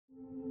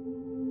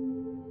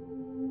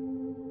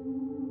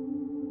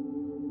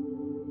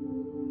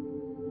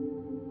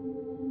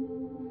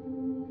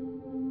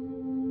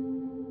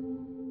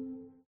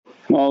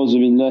A'udhu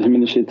billahi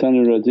minash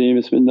shaitanir rajeem.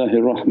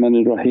 Bismillahir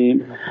Rahmanir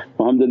Rahim.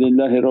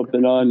 Alhamdulillahi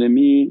Rabbil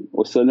Alameen,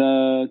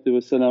 wassalatu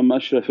wassalamu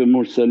ashrafil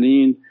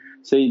mursaleen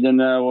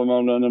Sayyidina wa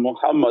Mawlana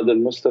Muhammad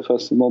al-Mustafa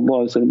sallallahu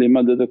alayhi wa sallam.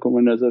 Bimadadakum wa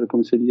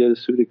nazarakum Sayyidi ya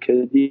Rasul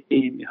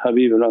Kareem ya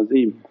Habib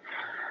al-Azim.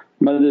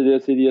 Madad ya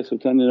Sayyidi ya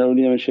Sultan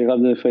al-Awliya Shaykh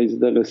Abdul Faiz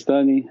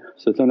Dagestani,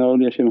 Sultan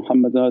al-Awliya Shaykh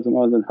Muhammad Azam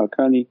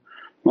al-Haqqani,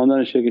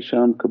 Mawlana Shaykh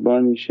Sham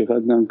Kabani, Shaykh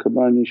Adnan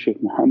Kabani,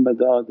 Shaykh Muhammad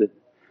Adil,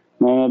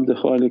 Mawlana Abd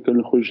Khaliq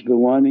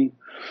al-Khushdawani,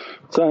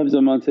 Sahib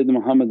Zaman Sayyidina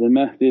Muhammad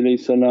al-Mahdi alayhi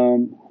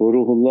salam, wa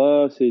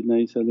Ruhullah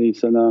Sayyidina Isa alayhi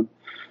salam,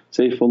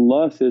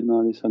 Saifullah Sayyidina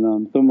alayhi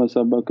salam, thumma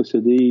Sabaq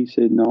Siddiq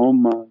Sayyidina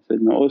Umar,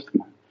 Sayyidina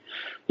Uthman,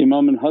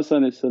 Imam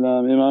al-Hasan alayhi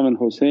salam, Imam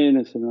al-Husayn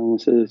alayhi salam, wa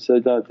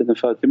Sayyidatina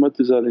Fatimah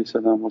alayhi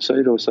salam, wa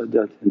Sayyida wa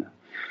Sayyidatina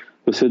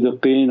wa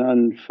Siddiqeen.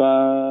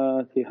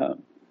 Al-Fatiha.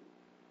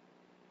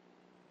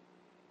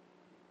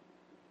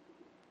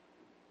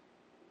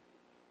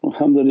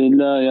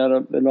 Alhamdulillah Ya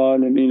Rabbil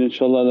Alameen.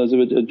 InshaAllah Allah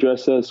will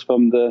address us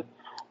from the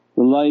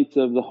light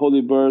of the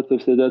holy birth of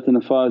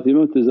Sayyidatina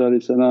Fatimah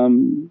alayhi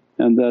salam,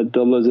 and that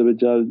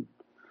Allah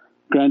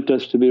grant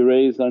us to be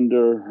raised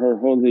under her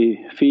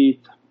holy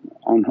feet,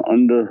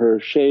 under her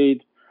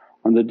shade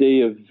on the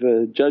Day of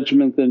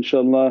Judgment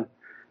inshaAllah.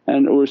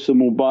 And Ursa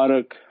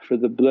Mubarak for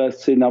the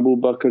blessed Sayyidina Abu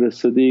Bakr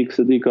as-Siddiq,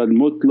 Siddiq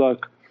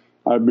al-Mutlaq,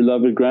 our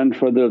beloved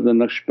grandfather of the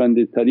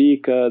Naqshbandi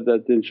tariqah,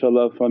 that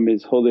inshaAllah from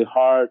his holy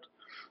heart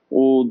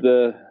all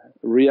the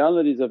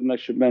realities of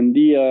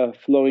Naqshbandiya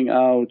flowing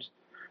out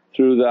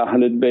through the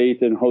Ahlul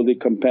Bayt and holy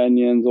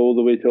companions all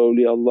the way to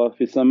awliyaullah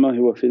fi sama'i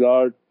wa fil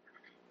ard,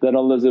 that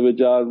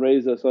Allah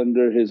raise us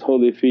under His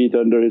holy feet,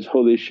 under His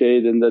holy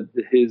shade, and that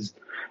His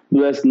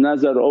blessed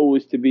nazar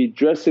always to be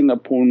dressing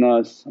upon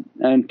us,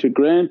 and to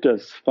grant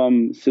us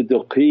from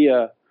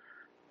Siddiqiyya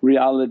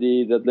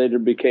reality that later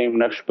became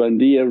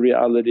Naqshbandiya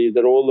reality,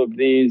 that all of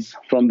these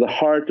from the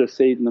heart of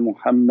Sayyidina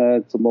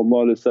Muhammad,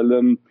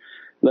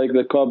 like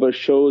the Kaaba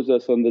shows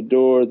us on the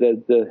door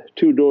that the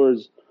two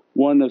doors,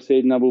 one of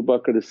Sayyidina Abu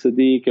Bakr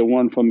as-Siddiq and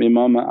one from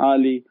Imam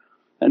Ali,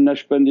 and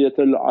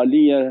Naqshbandiyatul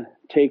Aliyah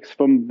takes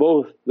from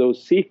both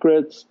those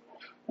secrets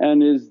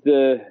and is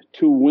the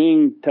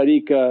two-winged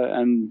tariqah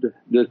and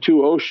the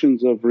two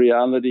oceans of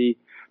reality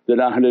that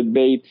Ahlul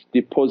Bayt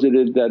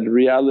deposited that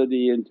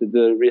reality into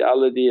the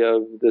reality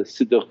of the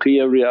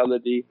Siddiqiyya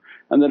reality.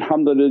 And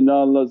alhamdulillah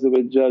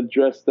Allah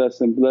dressed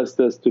us and blessed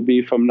us to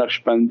be from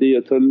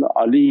Naqshbandiyatul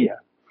Aliyah,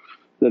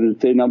 that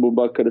Sayyidina Abu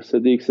Bakr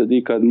as-Siddiq,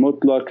 Siddiq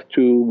al-Mutlaq,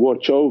 to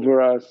watch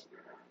over us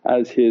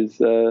as his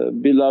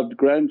beloved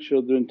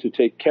grandchildren, to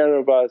take care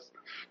of us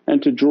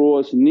and to draw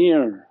us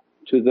near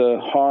to the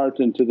heart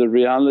and to the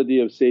reality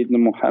of Sayyidina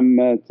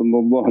Muhammad.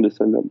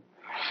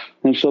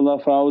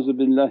 InshaAllah, fa'auzu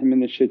billahi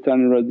minash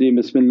shaitanir rajeem.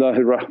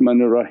 Bismillahir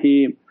Rahmanir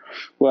Rahim.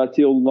 Wa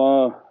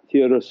ati'ullah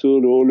ati'ur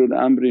Rasul ulul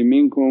amri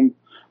minkum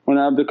wa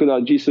abdukal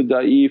ajizu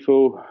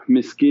da'ifu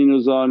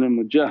miskinu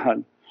zalimu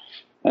jahal.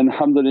 And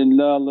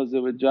alhamdulillah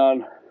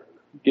Allah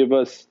give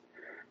us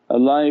a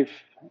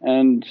life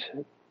and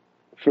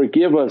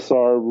forgive us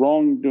our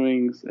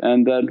wrongdoings,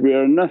 and that we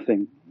are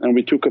nothing, and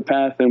we took a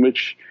path in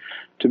which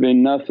to be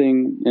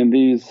nothing in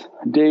these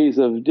days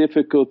of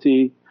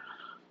difficulty.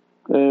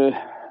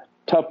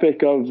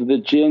 Topic of the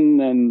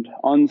jinn and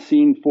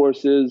unseen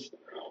forces,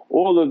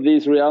 all of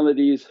these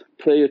realities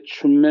play a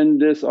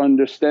tremendous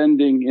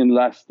understanding in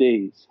last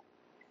days.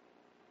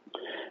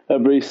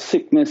 Every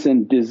sickness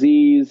and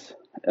disease,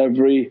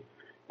 every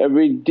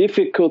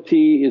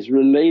difficulty is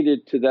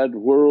related to that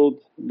world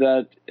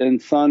that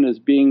insan is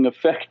being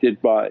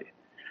affected by.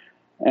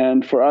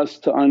 And for us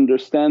to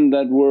understand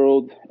that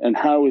world and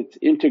how it's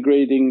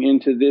integrating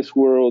into this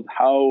world,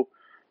 how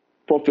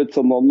Prophet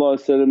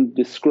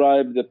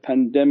described the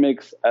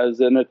pandemics as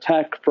an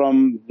attack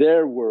from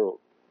their world,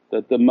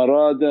 that the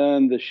marada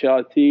and the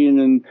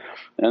shayateen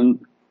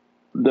and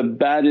the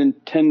bad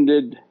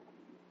intended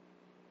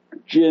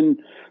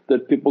jinn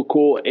that people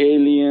call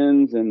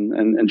aliens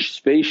and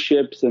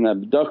spaceships and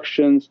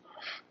abductions,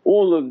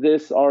 all of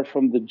this are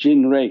from the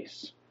jinn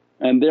race,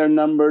 and their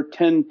number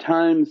 10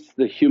 times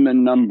the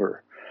human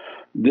number.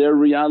 Their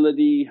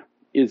reality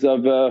is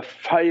of a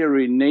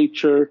fiery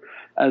nature.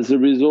 As a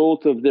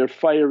result of their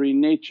fiery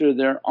nature,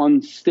 their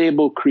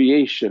unstable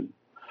creation,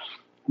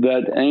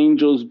 that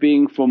angels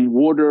being from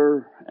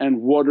water,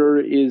 and water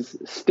is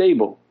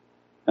stable,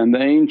 and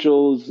the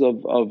angels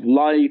of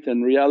light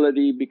and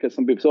reality, because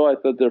some people say, "Oh, I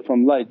thought they're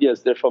from light." Yes,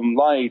 they're from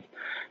light,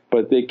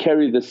 but they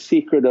carry the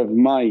secret of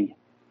Mai,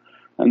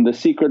 and the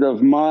secret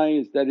of Mai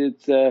is that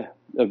it's a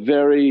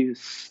very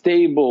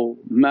stable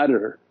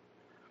matter.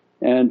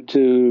 And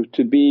to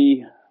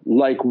be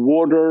like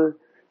water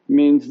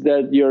means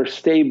that you're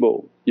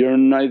stable, you're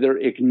neither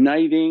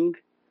igniting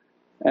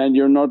and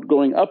you're not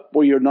going up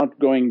or you're not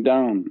going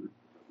down.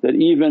 That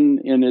even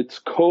in its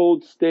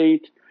cold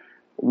state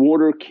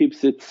water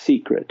keeps its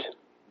secret,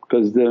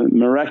 because the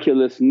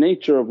miraculous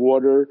nature of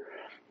water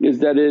is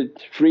that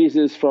it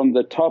freezes from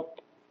the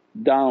top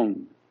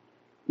down,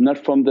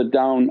 not from the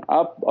down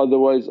up,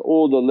 otherwise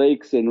all the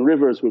lakes and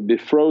rivers would be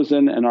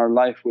frozen and our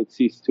life would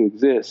cease to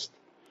exist.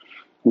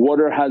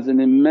 Water has an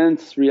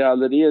immense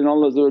reality, and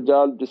Allah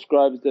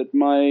describes that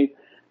my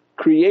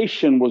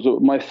creation was,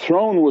 my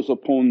throne was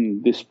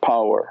upon this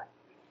power,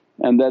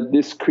 and that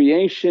this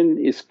creation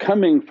is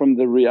coming from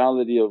the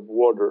reality of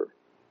water.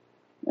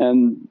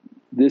 And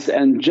this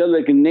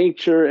angelic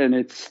nature and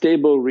its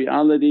stable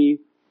reality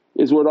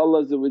is what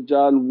Allah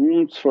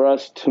wants for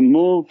us to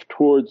move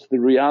towards the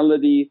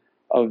reality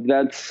of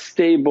that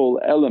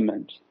stable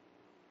element.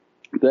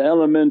 The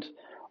element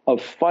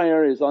of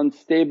fire is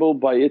unstable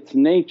by its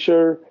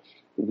nature,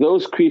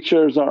 those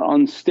creatures are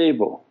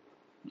unstable,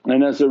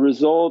 and as a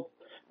result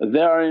they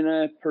are in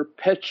a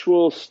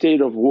perpetual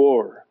state of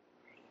war.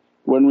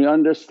 When we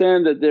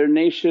understand that their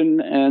nation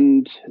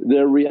and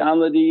their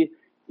reality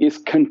is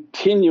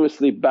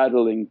continuously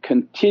battling,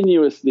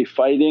 continuously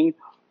fighting,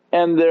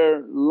 and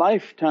their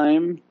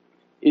lifetime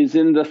is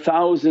in the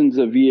thousands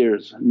of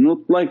years, not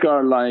like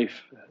our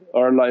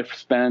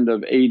lifespan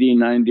of 80,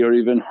 90 or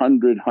even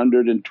 100,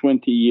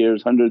 120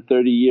 years,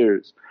 130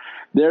 years.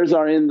 Theirs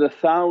are in the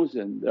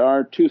thousand, there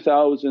are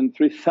 2,000,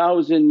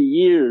 3,000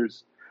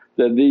 years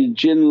that the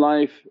jinn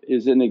life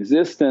is in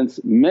existence.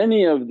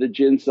 Many of the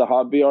jinn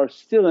sahabi are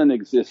still in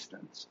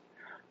existence.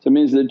 So it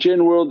means the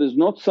jinn world is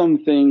not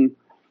something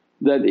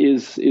that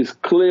is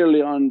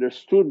clearly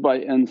understood by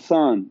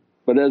insan,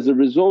 but as a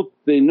result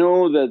they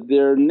know that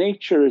their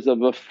nature is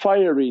of a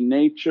fiery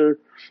nature,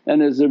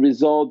 and as a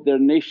result their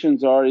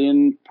nations are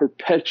in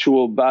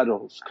perpetual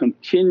battles,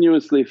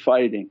 continuously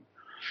fighting.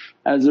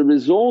 As a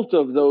result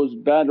of those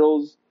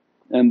battles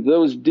and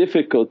those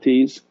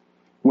difficulties,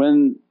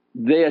 when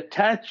they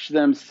attach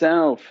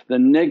themselves, the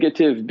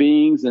negative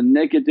beings and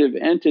negative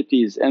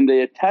entities, and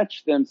they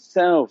attach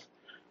themselves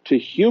to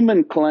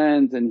human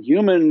clans and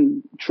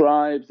human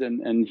tribes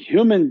and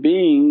human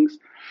beings,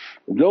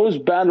 those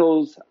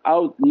battles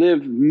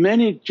outlive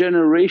many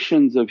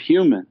generations of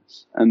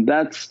humans. And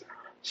that's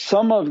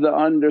some of the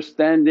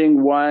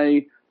understanding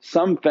why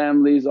some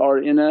families are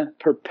in a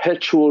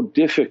perpetual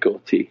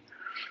difficulty.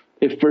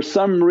 If for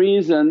some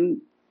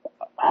reason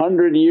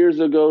 100 years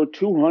ago,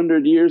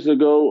 200 years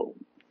ago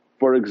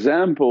for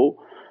example,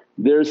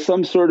 there's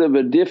some sort of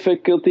a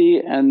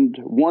difficulty and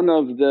one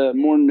of the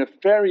more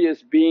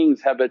nefarious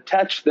beings have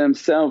attached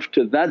themselves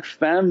to that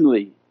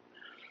family,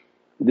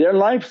 their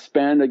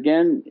lifespan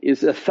again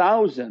is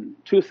 1,000,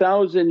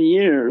 2,000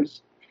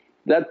 years.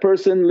 That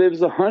person lives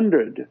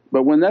 100,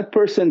 but when that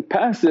person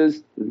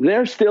passes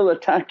they're still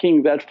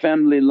attacking that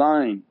family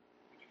line,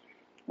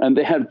 and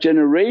they have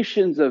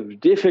generations of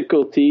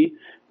difficulty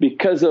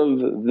because of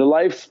the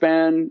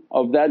lifespan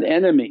of that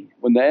enemy.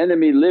 When the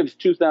enemy lives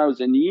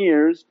 2,000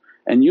 years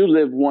and you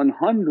live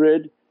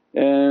 100,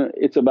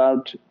 it's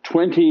about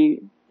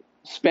 20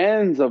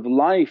 spans of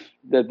life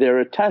that they're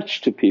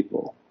attached to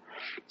people.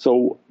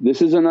 So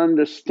this is an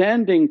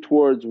understanding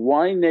towards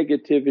why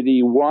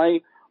negativity,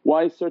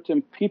 why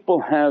certain people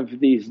have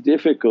these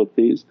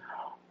difficulties.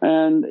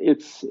 And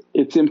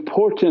it's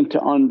important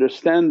to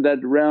understand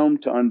that realm,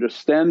 to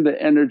understand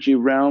the energy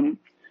realm,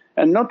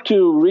 and not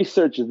to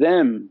research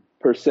them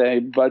per se,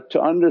 but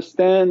to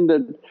understand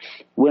that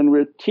when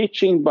we're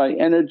teaching by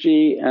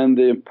energy and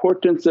the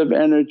importance of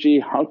energy,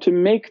 how to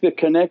make the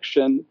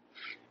connection,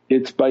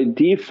 it's by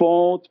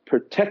default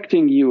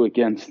protecting you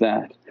against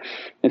that.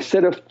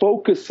 Instead of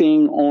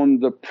focusing on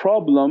the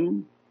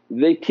problem,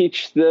 they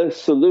teach the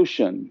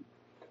solution.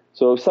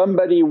 So if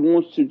somebody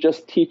wants to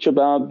just teach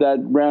about that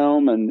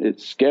realm and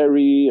it's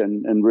scary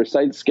and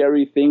recite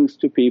scary things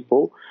to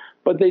people,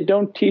 but they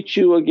don't teach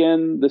you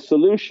again the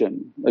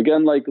solution.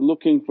 Again, like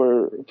looking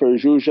for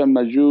Juj and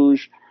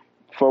Majuj,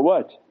 for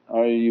what?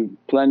 Are you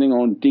planning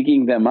on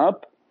digging them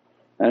up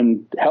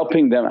and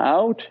helping them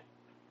out?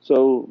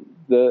 So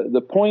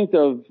the point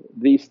of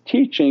these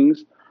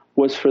teachings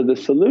was for the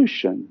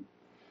solution.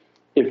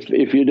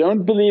 If you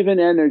don't believe in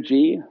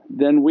energy,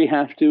 then we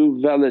have to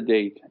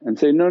validate and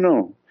say,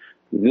 no,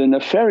 the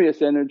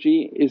nefarious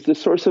energy is the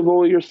source of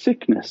all your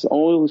sickness,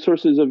 all the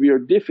sources of your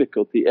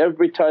difficulty.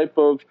 Every type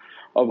of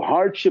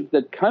hardship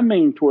that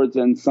coming towards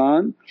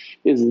insan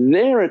is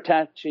they're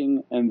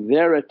attaching and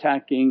they're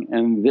attacking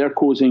and they're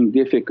causing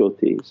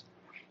difficulties.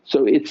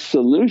 So its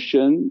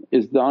solution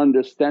is the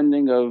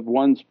understanding of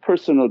one's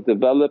personal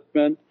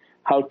development,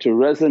 how to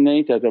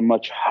resonate at a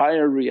much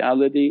higher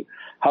reality,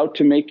 how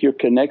to make your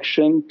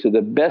connection to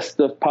the best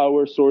of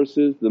power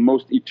sources, the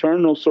most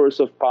eternal source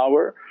of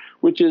power,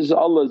 which is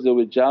Allah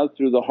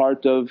through the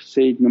heart of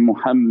Sayyidina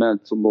Muhammad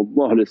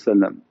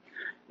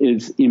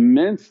is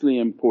immensely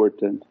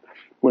important.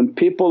 When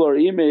people are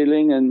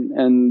emailing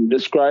and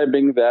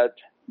describing that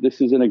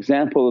this is an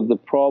example of the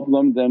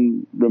problem,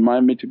 then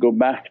remind me to go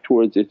back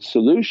towards its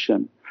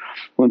solution.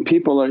 When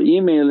people are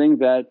emailing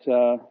that,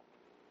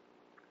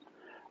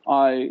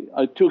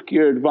 I took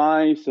your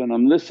advice and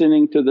I'm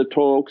listening to the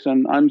talks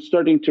and I'm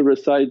starting to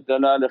recite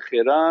Dalal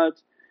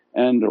Khairat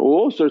and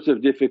all sorts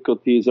of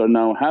difficulties are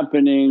now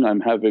happening,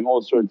 I'm having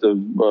all sorts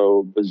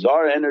of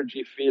bizarre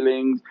energy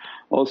feelings,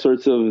 all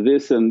sorts of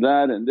this and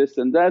that and this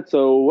and that,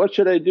 so what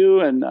should I do?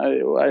 And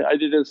I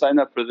didn't sign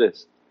up for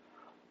this.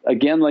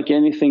 Again, like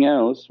anything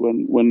else,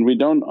 when we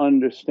don't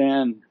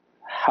understand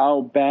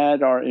how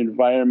bad our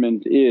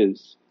environment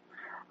is.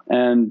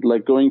 And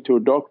like going to a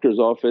doctor's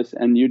office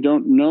and you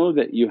don't know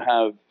that you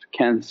have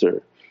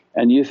cancer,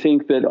 and you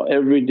think that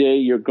every day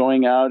you're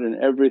going out and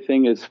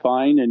everything is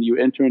fine, and you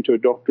enter into a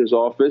doctor's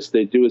office,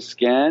 they do a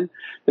scan,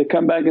 they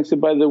come back and say,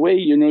 by the way,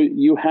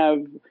 you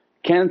have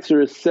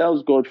cancerous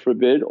cells, God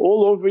forbid,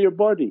 all over your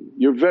body,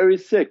 you're very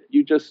sick,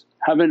 you just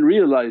haven't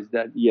realized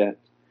that yet.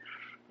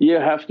 You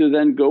have to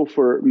then go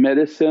for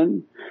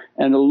medicine,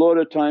 and a lot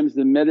of times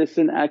the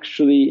medicine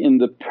actually in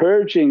the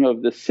purging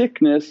of the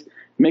sickness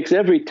makes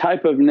every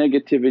type of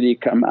negativity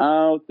come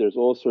out. There's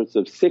all sorts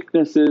of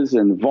sicknesses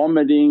and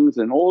vomitings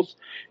and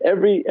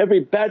every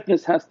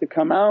badness has to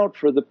come out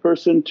for the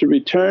person to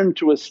return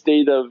to a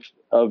state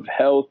of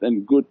health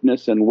and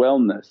goodness and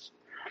wellness.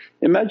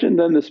 Imagine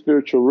then the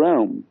spiritual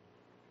realm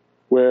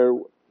where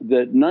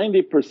that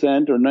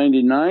 90% or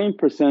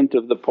 99%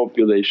 of the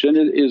population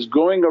is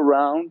going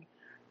around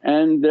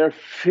and they're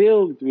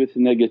filled with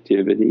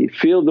negativity,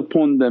 filled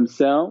upon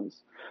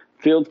themselves,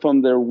 filled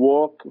from their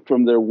walk,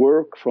 from their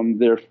work, from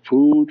their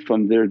food,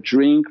 from their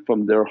drink,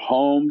 from their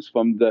homes,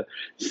 from the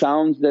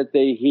sounds that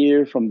they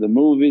hear, from the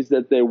movies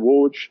that they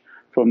watch,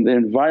 from the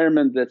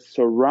environment that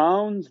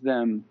surrounds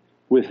them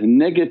with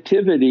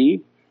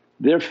negativity.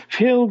 They're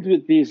filled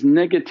with these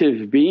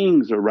negative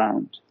beings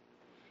around.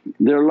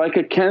 They're like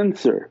a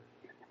cancer.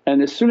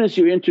 And as soon as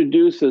you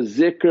introduce a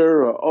zikr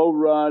or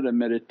awrad, a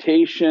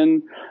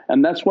meditation,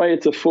 and that's why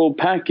it's a full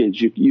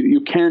package.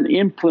 You can't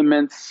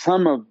implement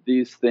some of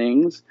these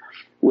things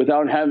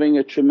without having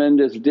a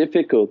tremendous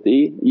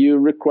difficulty. You're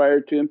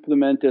required to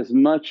implement as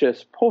much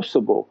as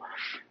possible.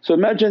 So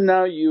imagine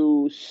now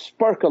you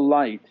spark a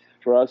light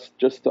for us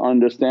just to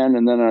understand,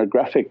 and then our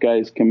graphic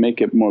guys can make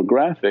it more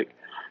graphic,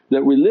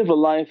 that we live a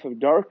life of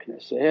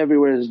darkness,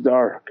 everywhere is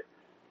dark.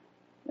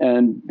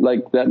 And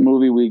like that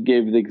movie we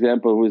gave the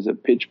example, was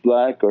it Pitch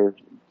Black or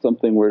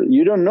something, where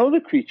you don't know the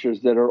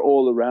creatures that are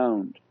all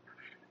around.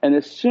 And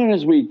as soon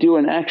as we do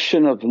an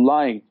action of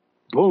light,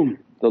 boom,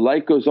 the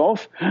light goes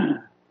off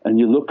and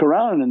you look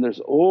around and there's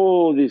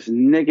all this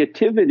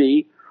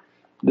negativity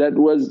that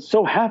was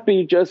so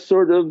happy just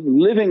sort of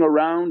living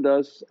around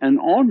us and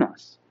on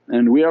us,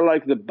 and we are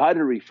like the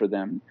battery for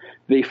them.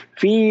 They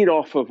feed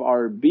off of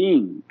our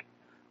being.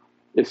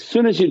 As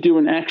soon as you do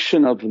an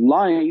action of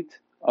light,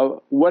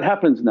 what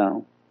happens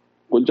now?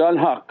 Wajal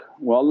haq,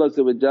 wa Allah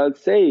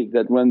say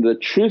that when the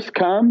truth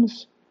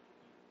comes,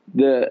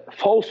 the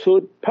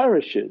falsehood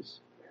perishes.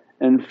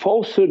 And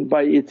falsehood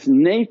by its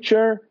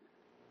nature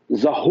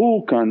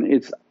zahuqan,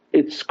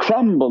 it's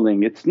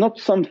crumbling, it's not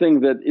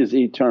something that is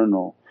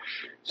eternal.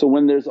 So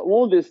when there's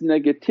all this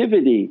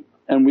negativity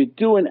and we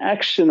do an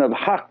action of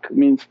haqq,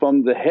 means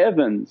from the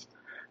heavens,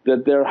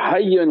 that they're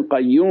hayyun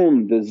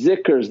qayyum, the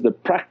zikrs, the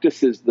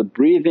practices, the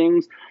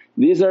breathings,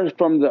 these are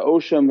from the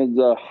ocean of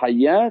the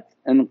hayat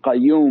and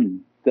qayyum,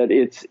 that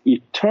it's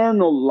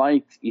eternal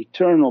light,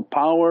 eternal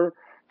power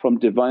from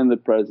Divinely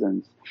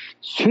Presence.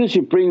 As soon as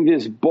you bring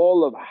this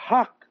ball of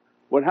haqq,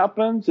 what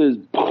happens is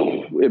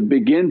it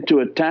begin to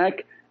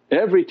attack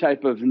every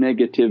type of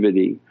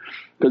negativity.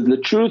 Because the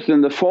truth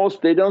and the false,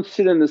 they don't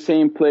sit in the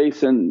same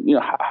place and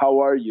how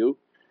are you?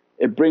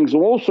 It brings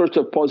all sorts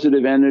of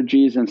positive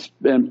energies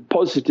and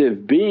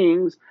positive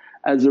beings.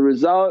 As a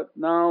result,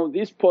 now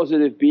these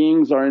positive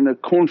beings are in a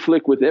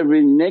conflict with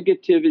every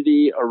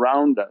negativity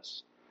around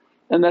us.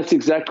 And that's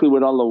exactly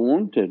what Allah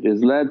wanted,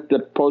 is let the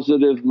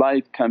positive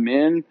light come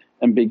in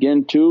and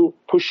begin to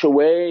push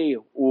away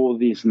all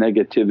these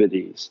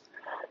negativities.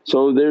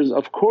 So there's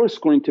of course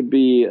going to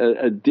be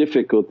a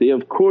difficulty,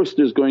 of course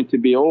there's going to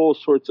be all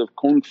sorts of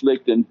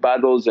conflict and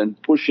battles and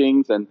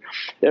pushings, and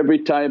every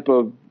type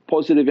of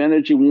positive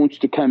energy wants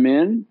to come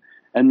in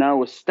and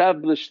now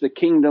establish the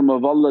kingdom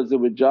of Allah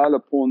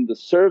upon the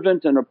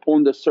servant and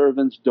upon the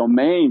servant's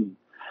domain.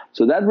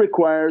 So that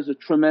requires a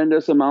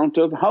tremendous amount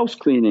of house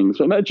cleaning.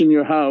 So imagine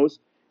your house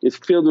is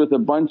filled with a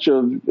bunch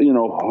of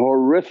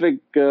horrific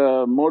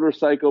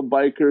motorcycle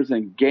bikers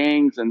and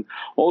gangs and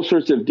all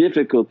sorts of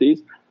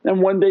difficulties, and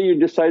one day you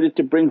decided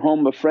to bring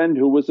home a friend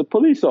who was a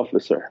police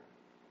officer.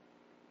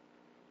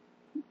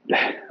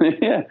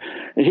 Yeah.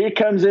 He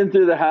comes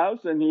into the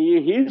house and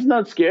he's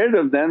not scared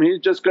of them, he's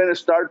just going to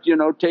start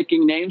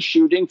taking names,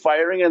 shooting,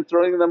 firing and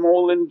throwing them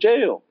all in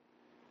jail.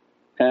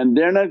 And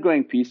they're not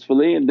going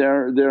peacefully, and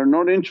they're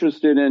not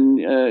interested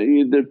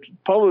in they're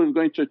probably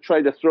going to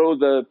try to throw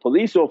the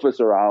police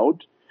officer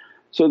out.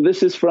 So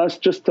this is for us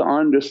just to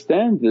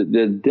understand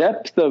the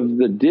depth of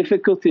the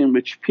difficulty in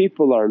which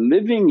people are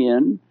living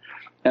in.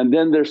 And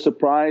then they're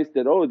surprised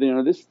that, oh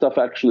this stuff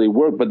actually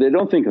worked, but they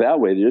don't think that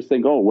way. They just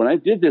think, oh, when I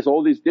did this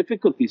all these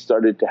difficulties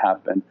started to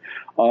happen.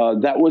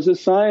 That was a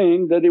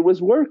sign that it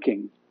was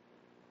working.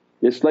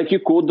 It's like you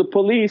called the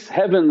police,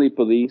 heavenly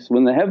police.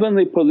 When the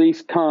heavenly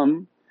police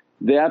come,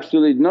 they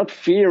absolutely not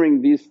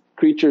fearing these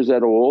creatures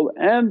at all,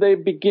 and they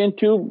begin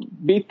to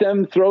beat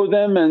them, throw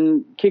them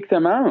and kick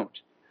them out.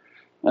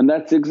 And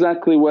that's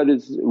exactly what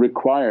is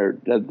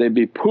required, that they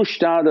be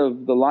pushed out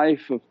of the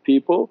life of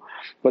people.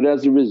 But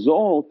as a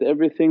result,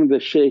 everything the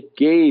shaykh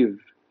gave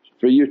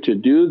for you to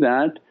do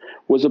that,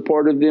 was a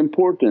part of the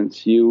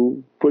importance.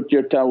 You put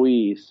your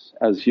ta'weez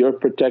as your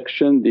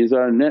protection, these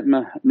are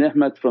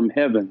ni'mat from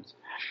heavens.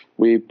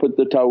 We put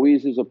the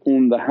ta'weezes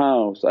upon the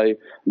house. I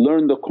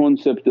learned the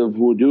concept of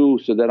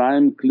wudu so that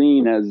I'm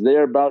clean. As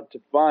they're about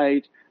to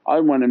fight, I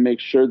want to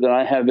make sure that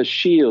I have a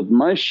shield.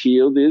 My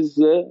shield is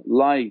the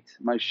light,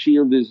 my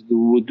shield is the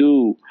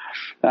wudu.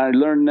 I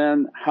learned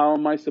then how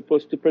am I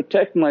supposed to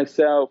protect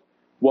myself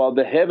while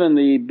the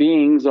heavenly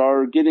beings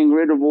are getting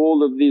rid of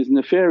all of these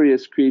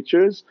nefarious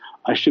creatures.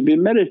 I should be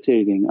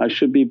meditating, I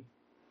should be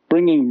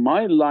bringing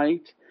my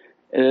light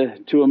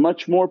to a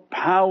much more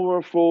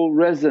powerful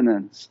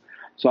resonance.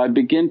 So I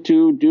begin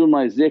to do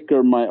my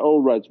zikr, my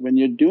awrads. When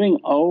you're doing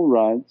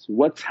awrads,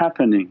 what's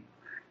happening?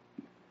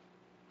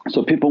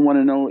 So people want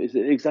to know, is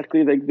it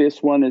exactly like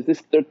this one? Is this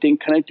 13?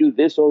 Can I do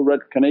this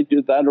awrad? Can I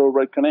do that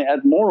awrad? Can I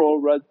add more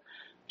awrad?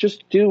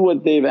 Just do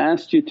what they've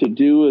asked you to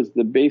do as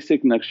the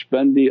basic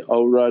Naqshbandi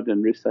awrad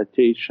and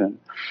recitation.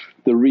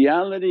 The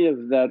reality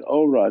of that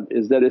awrad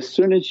is that as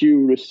soon as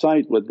you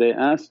recite what they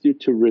asked you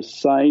to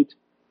recite,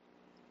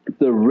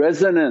 the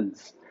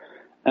resonance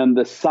and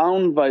the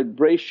sound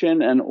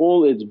vibration and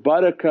all its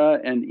barakah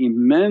and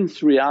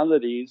immense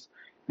realities,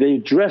 they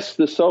dress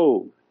the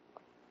soul.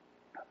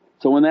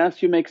 So when they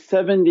ask you make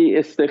 70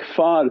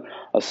 istighfar,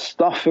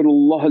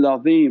 astaghfirullah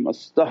al-azim,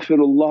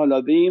 astaghfirullah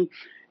al-azim,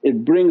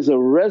 it brings a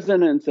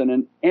resonance and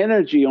an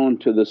energy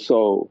onto the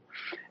soul.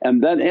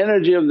 And that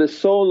energy of the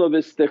soul of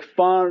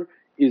istighfar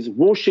is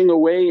washing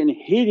away and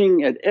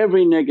hitting at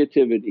every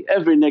negativity,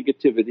 every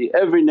negativity,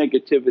 every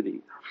negativity.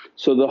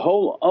 So the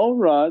whole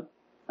awrad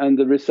and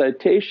the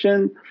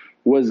recitation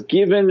was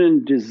given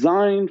and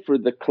designed for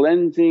the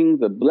cleansing,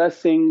 the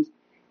blessings,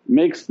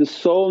 makes the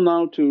soul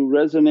now to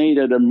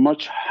resonate at a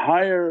much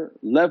higher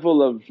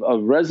level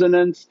of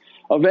resonance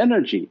of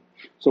energy.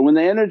 So when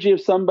the energy of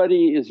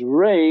somebody is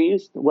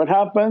raised, what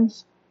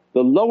happens?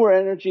 The lower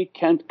energy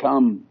can't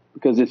come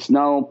because it's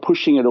now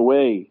pushing it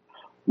away.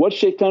 What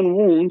shaitan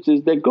wants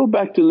is they go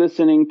back to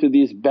listening to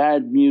these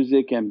bad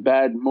music and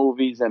bad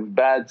movies and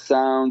bad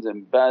sounds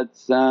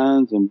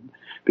and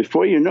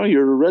before you know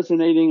you're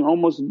resonating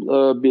almost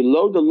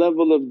below the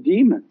level of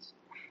demons.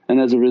 And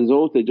as a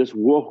result they just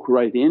walk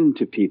right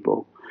into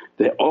people,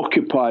 they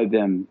occupy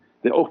them,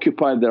 they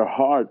occupy their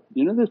heart.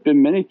 You know, there's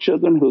been many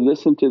children who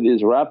listen to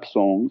these rap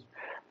songs,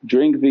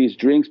 drink these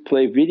drinks,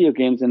 play video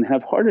games and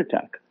have heart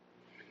attack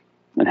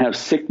and have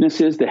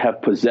sicknesses, they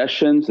have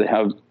possessions, they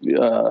have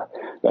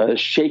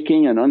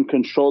shaking and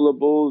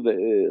uncontrollable,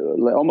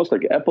 almost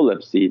like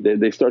epilepsy,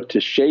 they start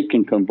to shake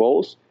and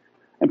convulse.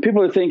 And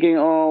people are thinking,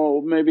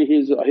 oh maybe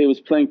he was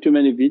playing too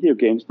many video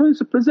games. No,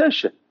 it's a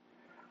possession.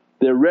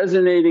 They're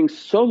resonating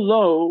so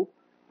low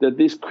that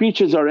these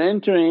creatures are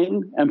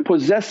entering and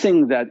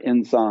possessing that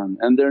insan,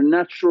 and their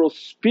natural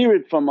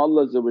spirit from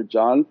Allah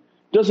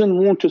doesn't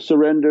want to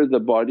surrender the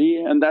body,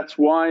 and that's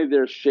why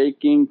they're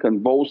shaking,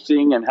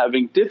 convulsing and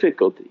having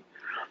difficulty.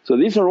 So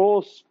these are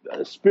all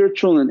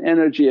spiritual and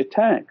energy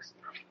attacks.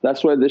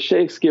 That's why the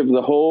shaykhs give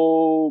the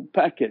whole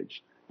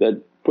package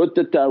that put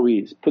the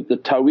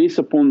ta'weez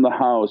upon the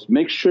house,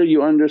 make sure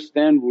you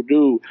understand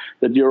wudu,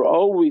 that you're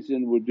always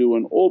in wudu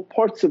and all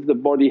parts of the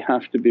body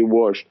have to be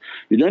washed.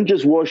 You don't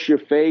just wash your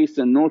face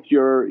and not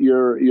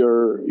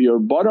your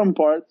bottom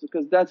parts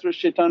because that's where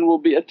shaitan will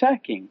be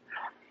attacking.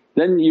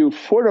 Then you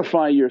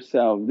fortify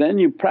yourself, then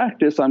you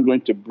practice, I'm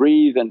going to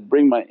breathe and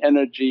bring my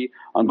energy,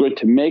 I'm going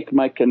to make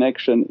my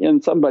connection.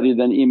 And somebody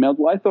then emailed,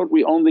 well I thought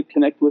we only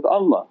connect with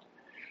Allah.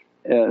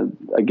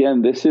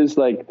 Again, this is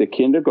like the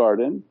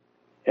kindergarten,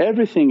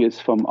 everything is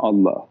from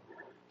Allah.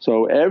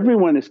 So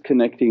everyone is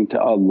connecting to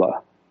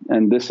Allah,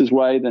 and this is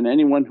why then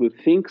anyone who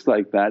thinks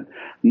like that,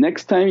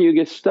 next time you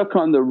get stuck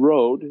on the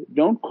road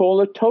don't call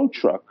a tow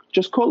truck,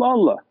 just call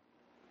Allah,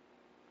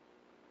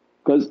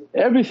 because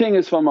everything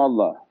is from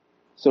Allah.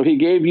 So He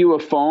gave you a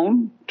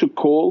phone to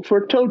call for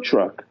a tow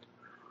truck,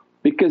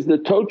 because the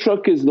tow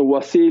truck is the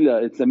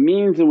wasila, it's the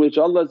means in which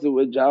Allah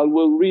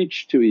will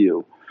reach to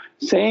you.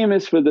 Same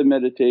is for the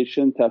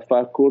meditation,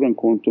 tafakkur and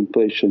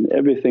contemplation,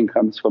 everything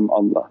comes from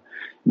Allah.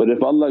 But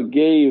if Allah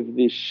gave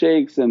these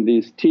shaykhs and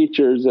these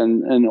teachers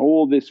and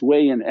all this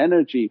way and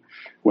energy,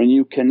 when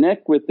you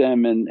connect with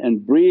them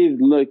and breathe,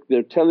 look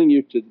they're telling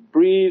you to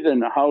breathe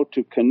and how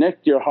to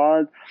connect your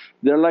heart,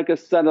 they're like a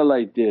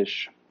satellite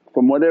dish.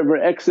 From whatever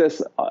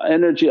excess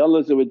energy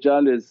Allah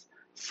is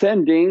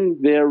sending,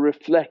 they're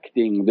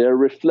reflecting,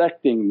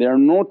 they're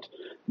not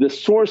the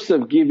source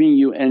of giving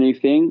you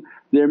anything,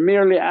 they're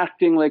merely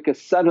acting like a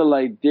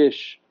satellite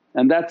dish.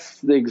 And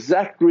that's the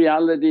exact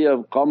reality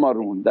of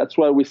qamarun. That's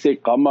why we say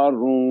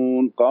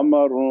qamarun,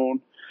 qamarun,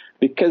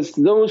 because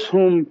those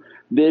whom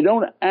they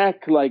don't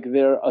act like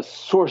they're a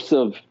source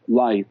of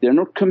light, they're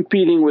not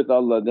competing with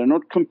Allah, they're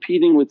not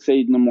competing with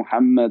Sayyidina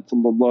Muhammad,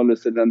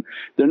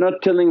 they're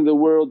not telling the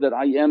world that,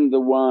 I am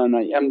the one,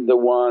 I am the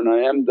one,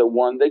 I am the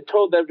one. They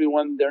told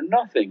everyone they're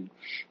nothing.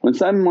 When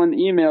someone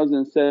emails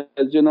and says,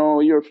 you know,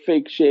 you're a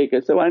fake shaykh,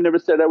 I say, well I never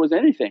said I was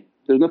anything,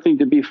 there's nothing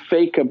to be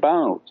fake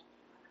about.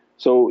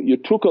 So you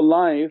took a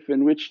life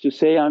in which to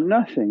say, I'm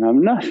nothing,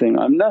 I'm nothing,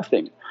 I'm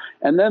nothing,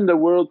 and then the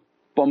world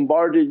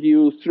bombarded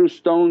you, threw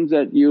stones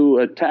at you,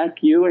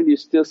 attack you, and you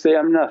still say,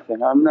 I'm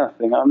nothing, I'm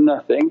nothing, I'm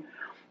nothing.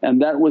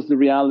 And that was the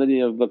reality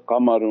of the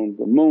qamarun,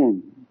 the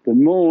moon. The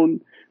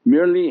moon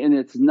merely in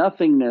its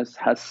nothingness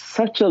has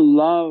such a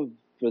love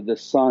for the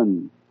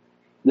sun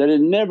that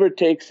it never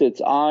takes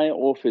its eye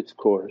off its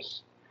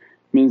course.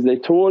 Means they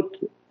taught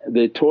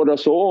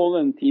us all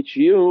and teach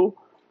you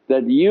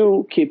that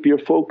you keep your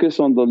focus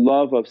on the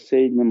love of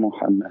Sayyidina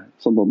Muhammad.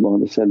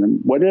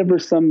 Whatever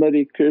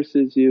somebody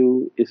curses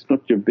you, it's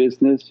not your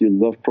business, you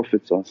love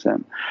Prophet.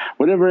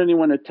 Whatever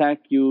anyone attack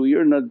you,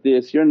 you're not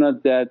this, you're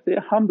not that, say,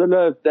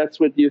 alhamdulillah, if that's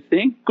what you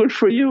think, good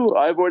for you.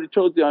 I've already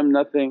told you I'm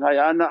nothing.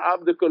 Ana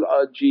abdukul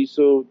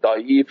ajisu,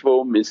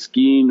 da'ifu,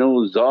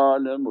 miskinu,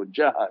 zalimu,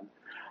 jahal.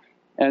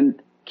 And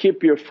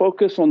keep your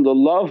focus on the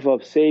love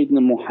of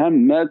Sayyidina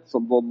Muhammad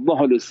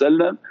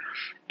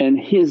and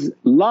his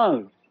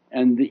love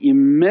and the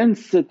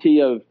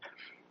immensity of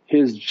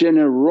his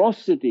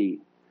generosity.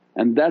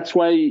 And that's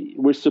why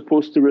we're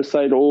supposed to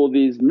recite all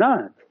these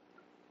naat.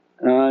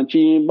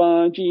 Ji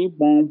ba ji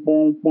bom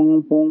bom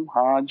bom bom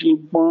haji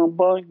ba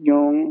ba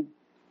yong.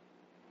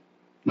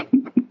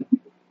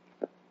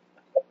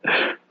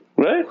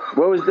 Right?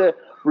 What was the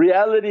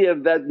reality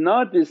of that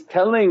naat is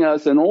telling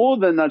us, and all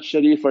the naat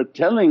sharif are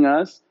telling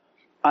us.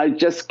 I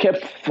just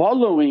kept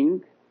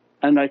following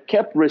and I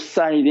kept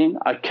reciting,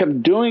 I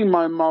kept doing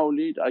my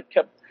mawlid, I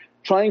kept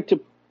trying to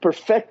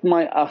perfect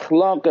my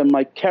akhlaq and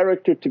my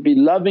character to be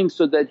loving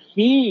so that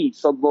he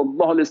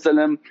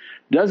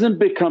doesn't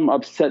become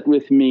upset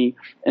with me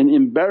and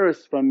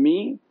embarrassed from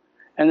me,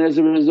 and as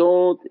a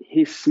result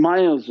he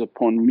smiles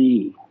upon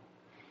me.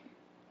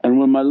 And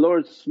when my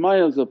Lord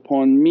smiles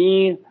upon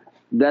me,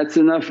 that's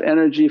enough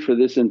energy for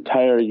this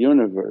entire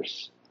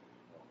universe,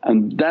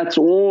 and that's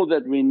all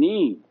that we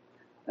need.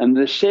 And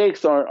the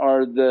shaykhs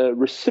are the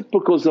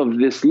reciprocals of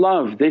this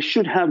love. They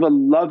should have a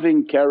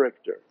loving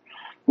character.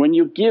 When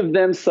you give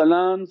them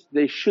salams,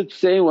 they should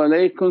say, wa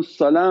alaykum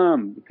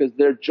salam, because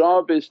their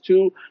job is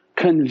to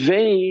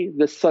convey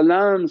the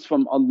salams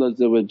from Allah.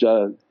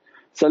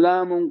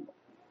 Salamun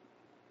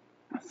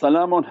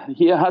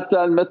hiya hatta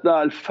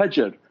al-matla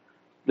al-fajr,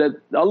 that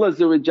Allah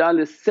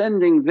is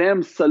sending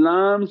them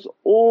salams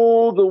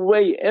all the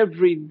way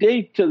every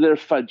day to their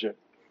fajr,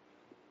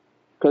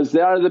 because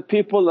they are the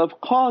people of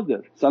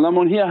Qadir.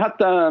 Salamun hiya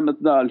hatta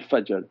matla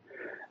al-fajr.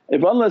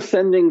 If Allah is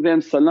sending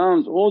them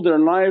salams all their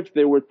life,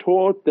 they were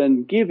taught,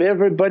 then give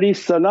everybody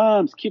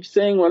salams, keep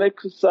saying wa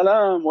alaykum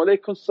salam, wa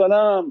alaykum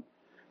salam,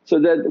 so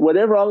that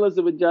whatever Allah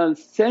is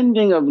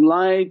sending of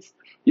lights,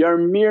 you're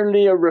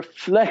merely a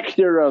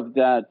reflector of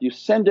that, you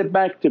send it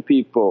back to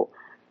people.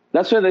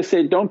 That's why they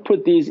say, don't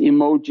put these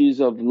emojis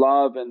of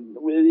love, and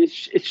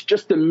it's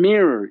just a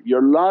mirror.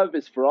 Your love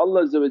is for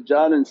Allah and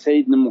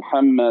Sayyidina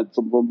Muhammad.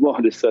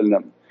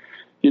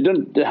 You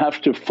don't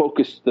have to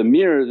focus the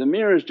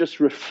mirror is just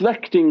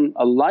reflecting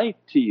a light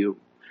to you,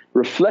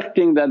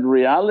 reflecting that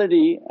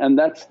reality, and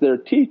that's their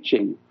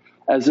teaching.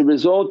 As a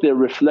result they're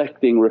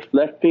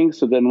reflecting,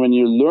 so then when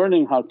you're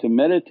learning how to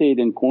meditate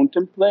and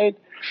contemplate,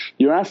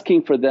 you're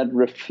asking for that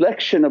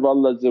reflection of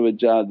Allah,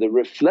 the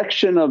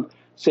reflection of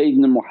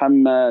Sayyidina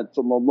Muhammad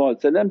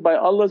by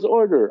Allah's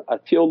order,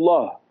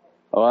 Atiullah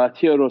wa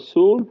atiur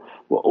Rasul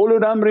wa ulul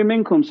amri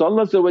minkum. So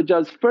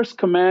Allah's first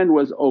command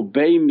was,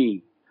 obey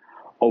me,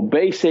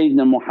 obey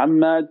Sayyidina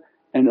Muhammad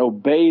and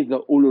obey the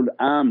ulul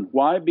amr.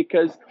 Why?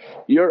 Because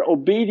your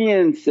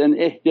obedience and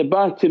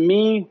ihtibah to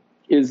me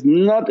is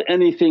not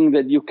anything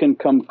that you can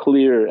come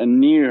clear and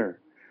near.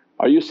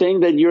 Are you saying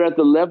that you're at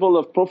the level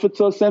of Prophet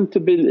to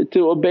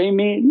obey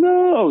me?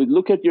 No,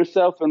 look at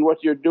yourself and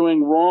what you're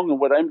doing wrong and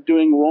what I'm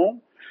doing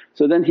wrong.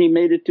 So then He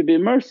made it to be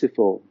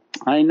merciful.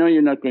 I know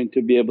you're not going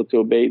to be able to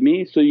obey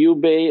me, so you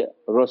obey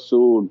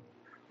Rasul.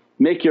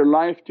 Make your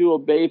life to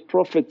obey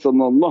Prophet.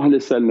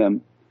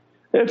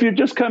 If you're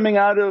just coming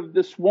out of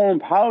this womb,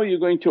 how are you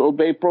going to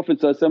obey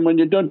Prophet when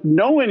you don't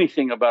know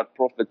anything about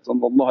Prophet?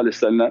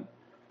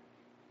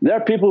 There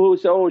are people who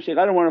say, oh shaykh,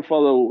 I don't want to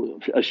follow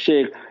a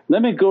shaykh,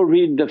 let me go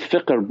read the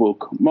fiqh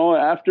book.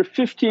 After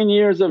 15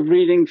 years of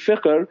reading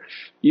fiqh,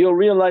 you'll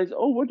realize,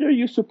 oh, what are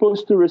you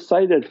supposed to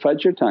recite at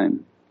fajr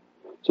time?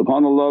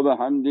 Subhanallah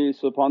bihamdi,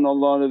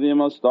 subhanallah azim,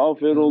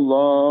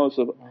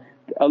 astaghfirullah.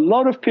 A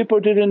lot of people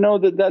didn't know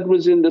that that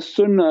was in the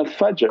sunnah of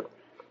fajr,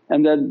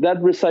 and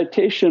that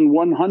recitation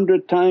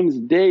 100 times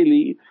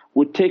daily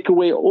would take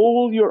away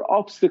all your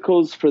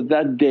obstacles for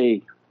that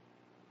day.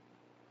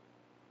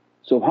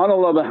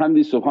 Subhanallah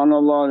bihamdi,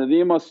 subhanallah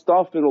azim,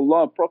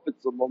 astaghfirullah. Prophet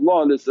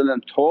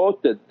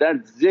taught that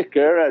that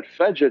zikr at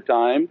fajr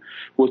time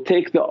will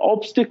take the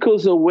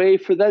obstacles away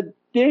for that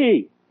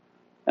day.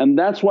 And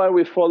that's why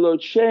we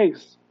followed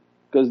shaykhs,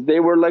 because they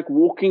were like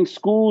walking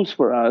schools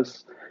for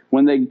us.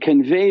 When they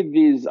conveyed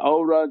these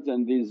awrads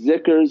and these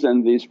zikrs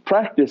and these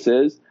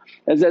practices,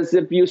 as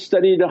if you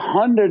studied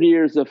 100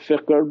 years of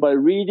fiqh by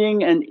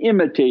reading and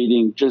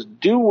imitating. Just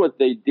do what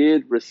they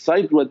did,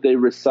 recite what they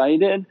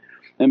recited,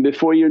 and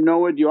before you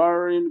know it you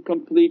are in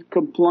complete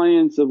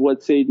compliance of what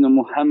Sayyidina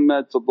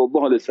Muhammad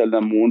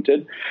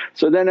wanted.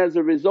 So then as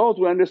a result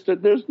we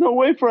understood there's no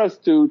way for us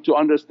to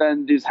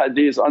understand these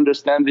hadiths,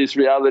 understand these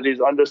realities,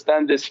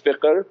 understand this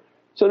fiqh.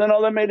 So then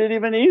Allah made it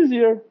even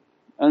easier,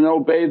 and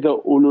obey the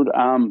ulul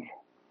amr.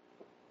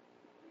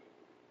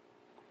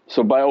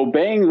 So by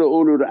obeying the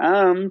ulul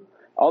amr,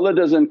 Allah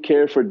doesn't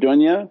care for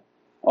dunya.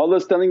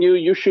 Allah's telling you,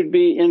 you should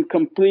be in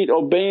complete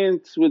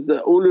obeyance with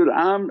the ulul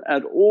amr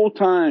at all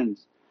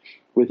times,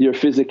 with your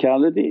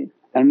physicality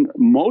and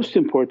most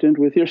important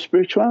with your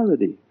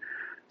spirituality.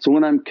 So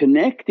when I'm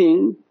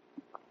connecting,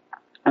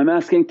 I'm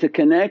asking to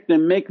connect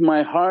and make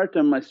my heart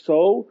and my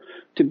soul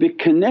to be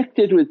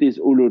connected with these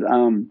ulul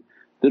amr.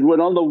 That what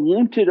Allah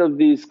wanted of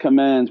these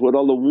commands, what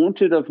Allah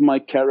wanted of my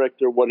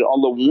character, what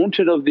Allah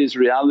wanted of these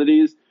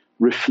realities,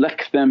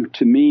 reflect them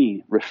to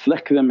me,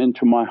 reflect them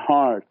into my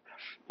heart,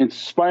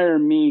 inspire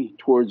me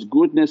towards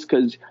goodness,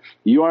 because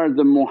you are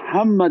the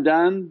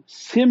Muhammadan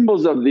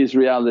symbols of these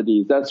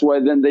realities. That's why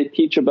then they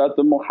teach about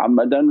the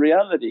Muhammadan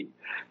reality,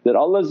 that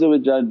Allah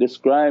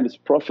describes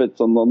Prophet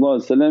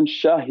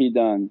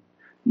shahidan,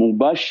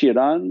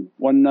 mubashiran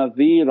wa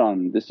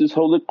nadhiran. This is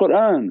Holy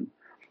Qur'an.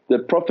 The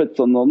Prophet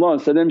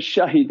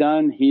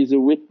shahidan, he is a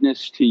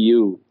witness to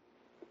you.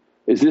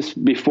 Is this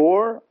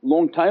before?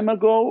 Long time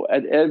ago?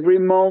 At every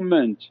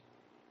moment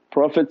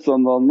Prophet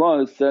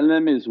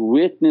is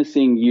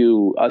witnessing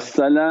you,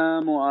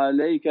 As-salamu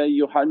alayka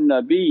ayyuhan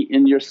nabi,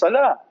 in your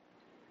salah.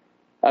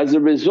 As a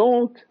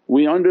result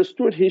we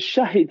understood he's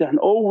shahidan,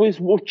 always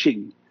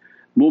watching.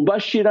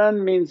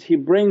 Mubashiran means he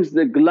brings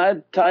the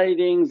glad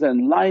tidings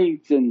and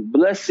lights and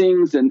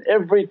blessings, and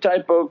every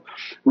type of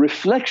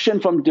reflection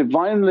from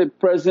Divinely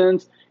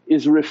Presence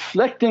is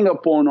reflecting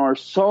upon our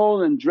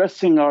soul and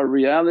dressing our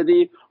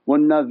reality. Wa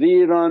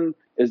nadhiran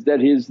is that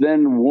he's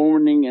then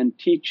warning and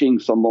teaching.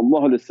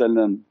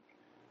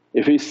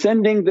 If he's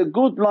sending the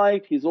good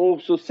light, he's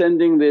also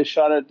sending the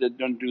isharat that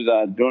don't do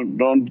that,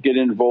 don't get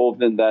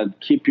involved in that,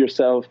 keep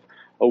yourself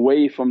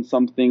away from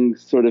something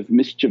sort of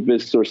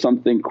mischievous or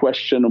something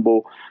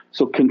questionable.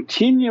 So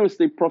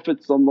continuously Prophet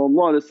is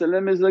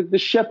like the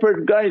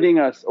shepherd guiding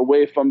us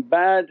away from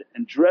bad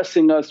and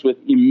dressing us with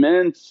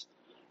immense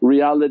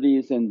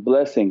realities and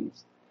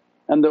blessings.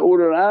 And the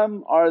ulul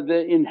amr are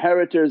the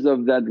inheritors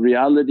of that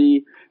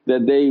reality,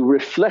 that they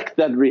reflect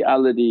that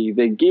reality,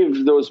 they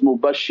give those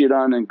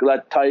mubashiran and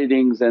glad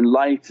tidings and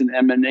lights and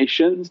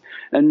emanations.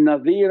 And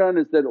nadhiran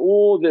is that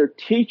all their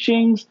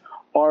teachings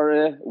are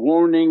a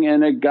warning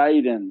and a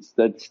guidance,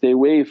 that stay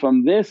away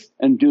from this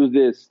and do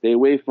this, stay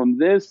away from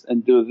this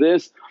and do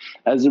this.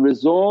 As a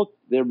result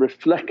they're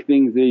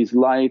reflecting these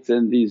lights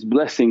and these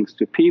blessings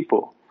to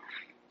people.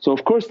 So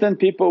of course then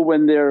people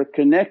when they're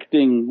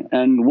connecting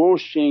and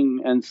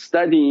washing and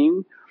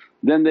studying,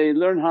 then they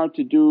learn how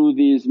to do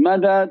these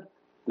madad,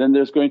 then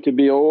there's going to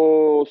be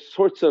all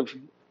sorts of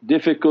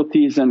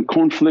difficulties and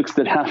conflicts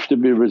that have to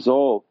be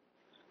resolved.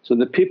 So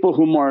the people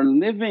whom are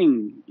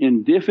living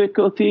in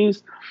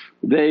difficulties,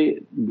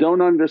 they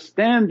don't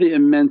understand the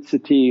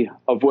immensity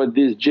of what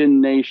these jinn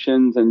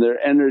nations and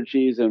their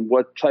energies and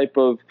what type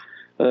of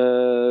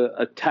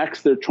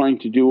attacks they're trying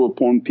to do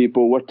upon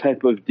people, what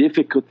type of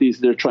difficulties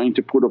they're trying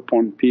to put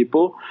upon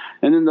people.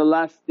 And in the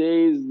last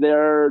days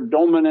their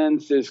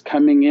dominance is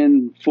coming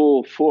in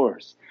full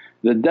force.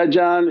 The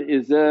Dajjal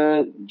is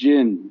a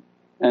jinn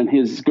and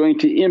he's going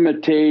to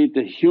imitate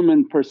the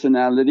human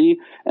personality,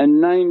 and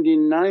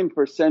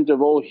 99%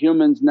 of all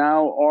humans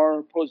now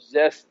are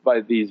possessed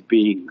by these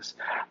beings.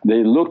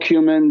 They look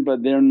human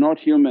but they're not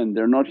human,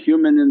 they're not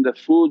human in the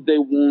food they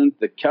want,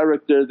 the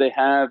character they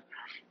have.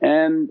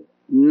 And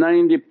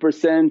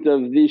 90%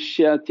 of these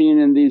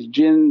shayateen and these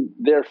jinn,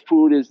 their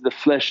food is the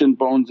flesh and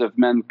bones of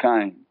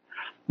mankind,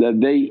 that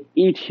they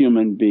eat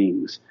human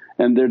beings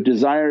and their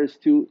desire is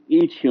to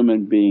eat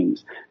human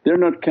beings. They're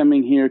not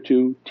coming here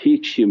to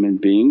teach human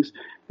beings,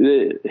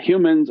 the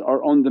humans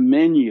are on the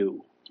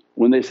menu.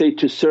 When they say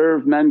to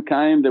serve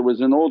mankind, there was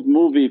an old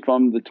movie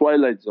from the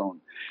Twilight Zone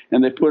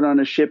and they put on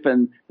a ship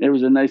and there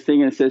was a nice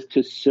thing and it says,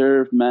 to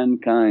serve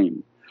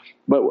mankind.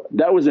 But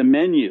that was a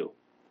menu.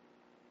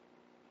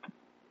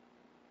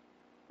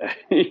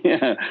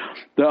 Yeah,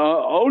 the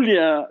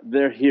awliya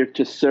they're here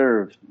to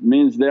serve,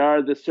 means they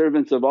are the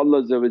servants of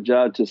Allah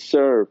to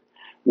serve.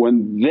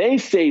 When they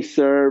say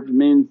serve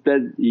means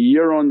that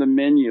you're on the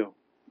menu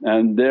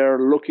and they're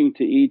looking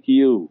to eat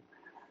you.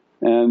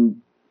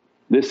 And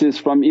this is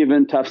from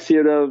even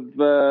tafsir of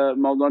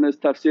Mawlana's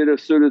tafsir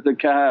of Surat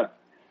Al-Kahf.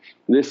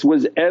 This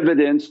was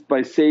evidenced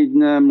by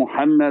Sayyidina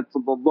Muhammad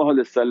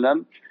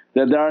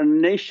that there are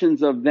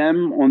nations of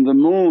them on the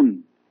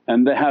moon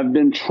and they have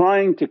been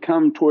trying to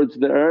come towards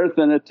the earth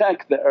and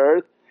attack the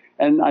earth.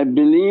 And I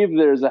believe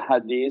there's a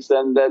hadith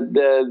and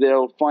that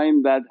they'll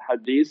find that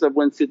hadith of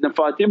when Sayyidina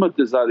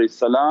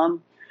Fatimah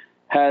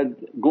had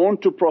gone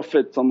to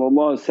Prophet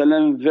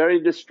very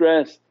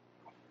distressed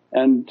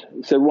and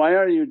said, "Why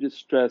are you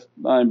distressed,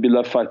 my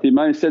beloved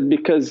Fatimah?" He said,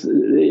 "Because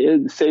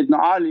Sayyidina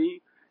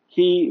Ali,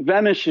 he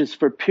vanishes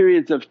for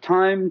periods of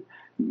time,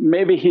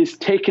 maybe he's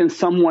taken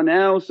someone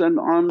else and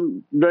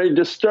I'm very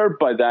disturbed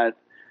by that.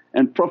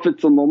 And Prophet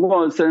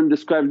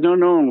described,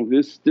 no,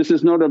 this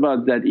is not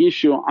about that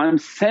issue, I'm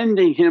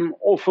sending him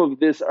off of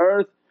this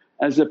earth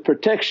as a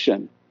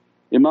protection.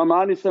 Imam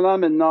Ali and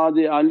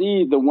Nadi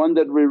Ali, the one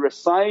that we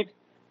recite,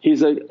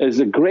 he's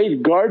a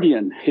great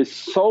guardian. His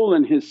soul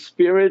and his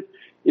spirit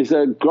is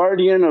a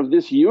guardian of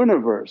this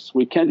universe.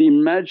 We can't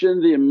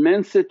imagine the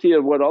immensity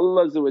of what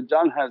Allah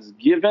has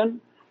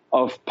given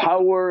of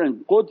power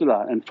and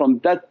qudra. And from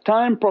that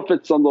time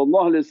Prophet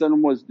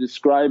was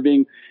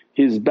describing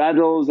his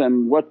battles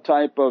and what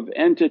type of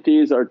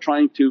entities are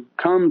trying to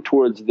come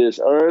towards this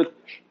earth,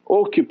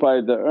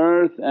 occupy the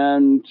earth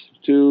and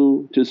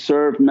to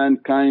serve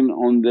mankind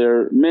on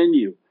their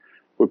menu.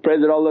 We pray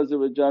that Allah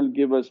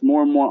give us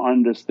more and more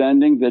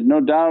understanding that no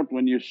doubt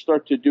when you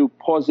start to do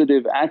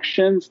positive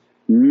actions,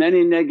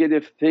 many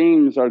negative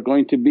things are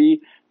going to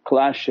be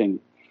clashing.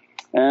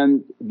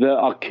 And the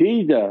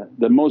aqeedah,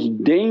 the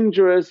most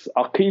dangerous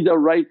aqeedah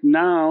right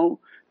now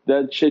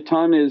that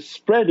shaitan is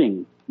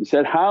spreading. He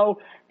said, how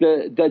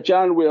the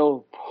Dajjal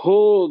will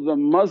pull the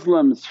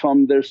Muslims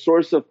from their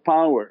source of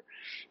power.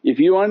 If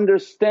you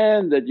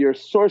understand that your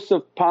source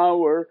of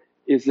power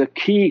is a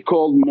key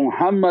called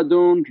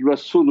Muhammadun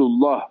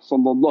Rasulullah,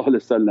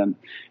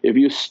 if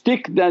you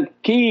stick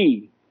that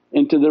key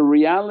into the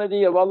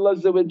reality of Allah,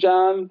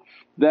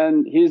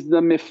 then he's the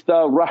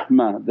miftah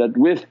rahmah, that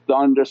with the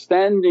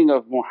understanding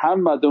of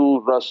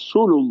Muhammadun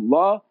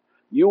Rasulullah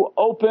you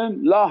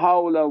open, la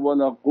hawla wa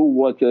la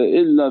quwwata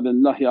illa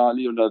billahi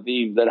aliyyul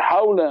azim. That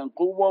hawla and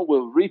quwwah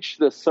will reach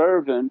the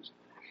servant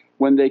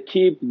when they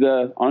keep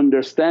the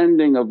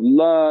understanding of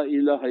La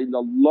ilaha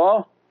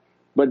illallah,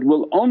 but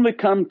will only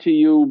come to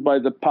you by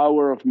the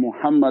power of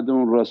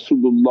Muhammadun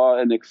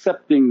Rasulullah and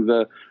accepting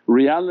the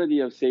reality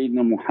of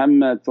Sayyidina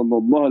Muhammad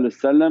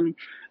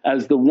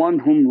as the one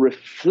whom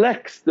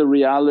reflects the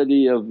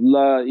reality of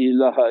La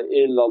ilaha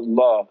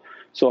illallah.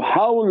 So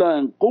hawla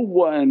and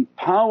quwwah and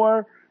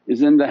power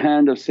is in the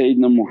hand of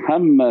Sayyidina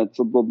Muhammad.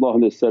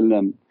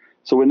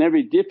 So in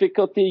every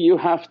difficulty you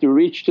have to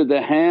reach to the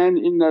hand,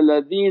 innal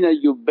ladhina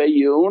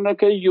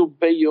yubayyi'unaka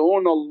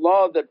yubayyi'una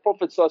Allah, that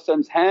Prophet's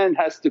hand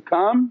has to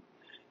come,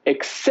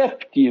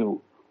 accept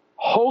you,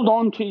 hold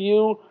on to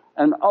you,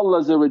 and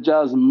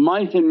Allah's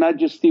might and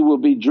majesty will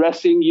be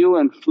dressing you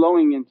and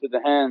flowing into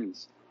the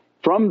hands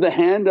from the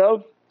hand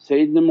of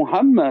Sayyidina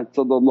Muhammad.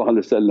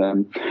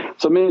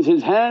 So means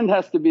his hand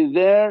has to be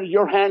there,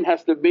 your hand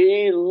has to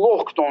be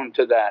locked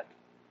onto that.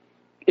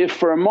 If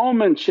for a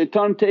moment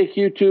shaitan take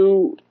you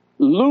to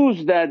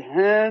lose that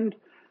hand,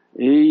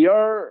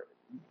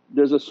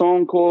 there's a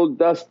song called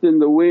Dust in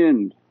the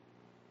Wind.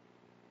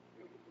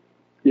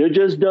 You're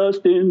just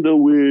dust in the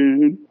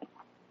wind.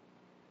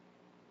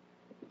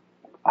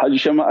 Haji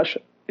Shama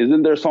Ashraf,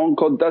 isn't there a song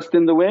called Dust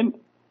in the Wind?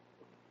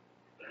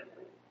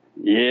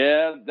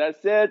 Yeah,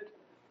 that's it.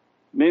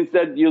 Means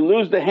that you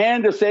lose the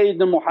hand of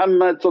Sayyidina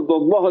Muhammad,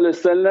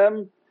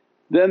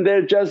 then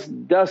they're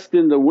just dust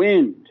in the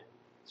wind.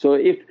 So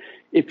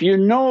if you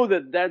know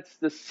that that's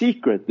the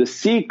secret is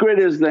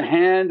the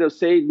hand of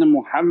Sayyidina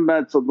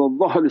Muhammad,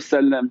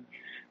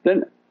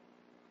 then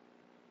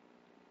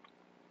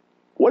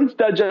what is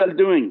Dajjal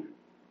doing?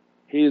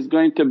 He is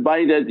going to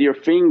bite at your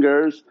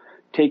fingers,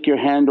 take your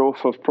hand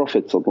off of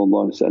Prophet.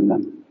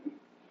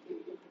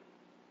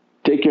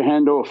 Take your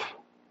hand off.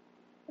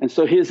 And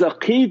so his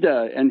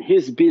aqeedah and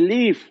his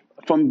belief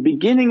from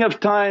beginning of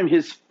time,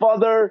 his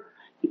father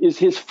is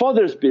his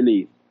father's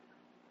belief.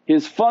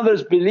 His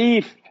father's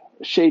belief,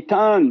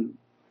 shaitan,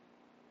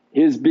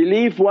 his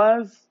belief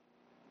was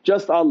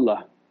just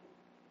Allah.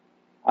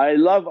 I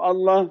love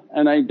Allah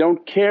and I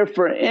don't care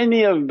for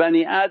any of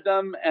Bani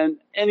Adam and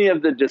any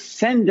of the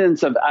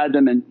descendants of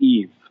Adam and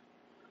Eve.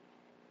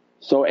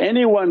 So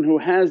anyone who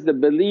has the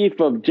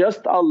belief of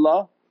just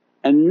Allah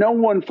and no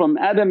one from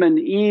Adam and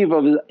Eve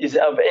is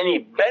of any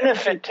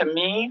benefit to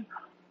me,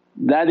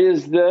 that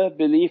is the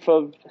belief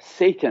of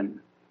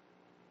Satan.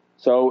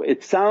 So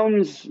it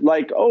sounds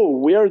like, oh,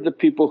 we're the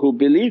people who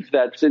believe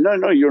that. Say,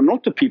 no, you're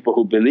not the people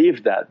who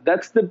believe that,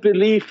 that's the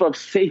belief of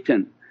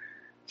Satan.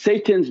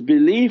 Satan's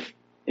belief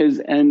is,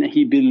 and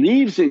he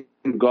believes in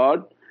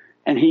God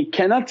and he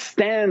cannot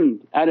stand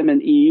Adam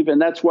and Eve,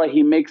 and that's why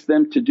he makes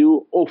them to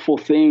do awful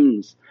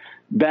things,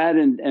 bad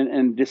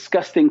and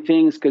disgusting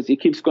things, because he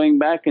keeps going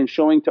back and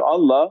showing to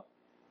Allah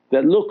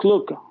that, look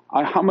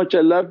how much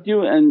I loved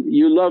you and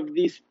you love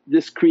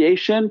this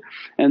creation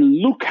and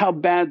look how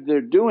bad they're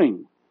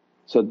doing.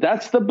 So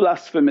that's the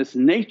blasphemous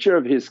nature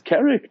of his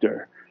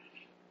character.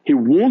 He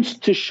wants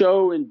to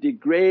show and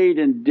degrade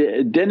and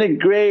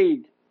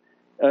denigrate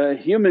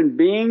human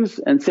beings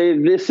and say,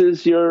 this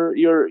is your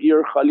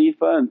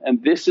Khalifa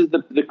and this is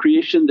the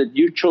creation that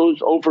you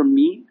chose over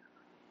me,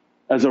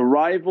 as a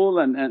rival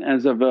and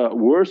as of a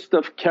worst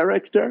of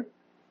character.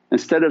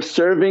 Instead of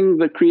serving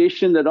the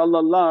creation that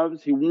Allah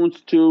loves, he wants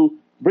to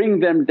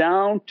bring them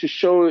down to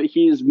show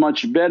he is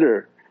much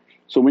better.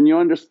 So when you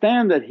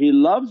understand that he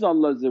loves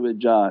Allah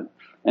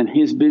and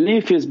his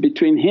belief is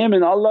between him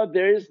and Allah,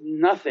 there is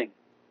nothing.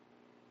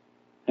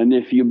 And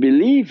if you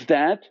believe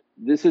that,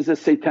 this is a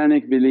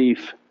satanic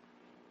belief.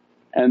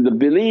 And the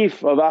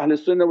belief of Ahlul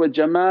Sunnah wal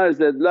Jama'ah is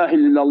that, La ilaha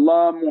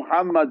illallah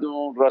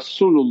Muhammadun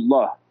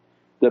Rasulullah.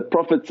 The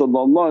Prophet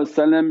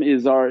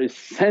is our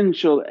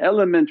essential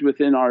element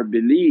within our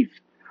belief,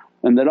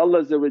 and that Allah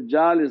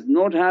is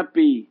not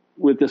happy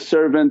with a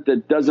servant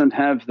that doesn't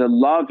have the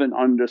love and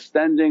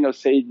understanding of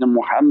Sayyidina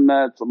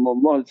Muhammad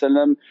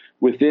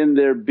within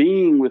their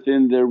being,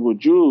 within their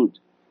wujood.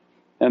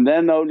 And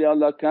then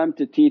awliyaullah come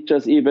to teach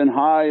us even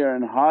higher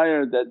and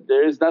higher that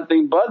there is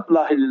nothing but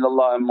La ilaha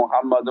illallah and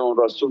Muhammadun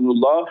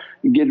Rasulullah.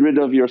 Get rid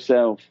of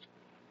yourself.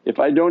 If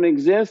I don't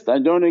exist, I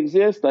don't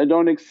exist, I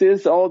don't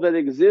exist, all that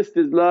exists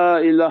is La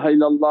ilaha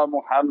illallah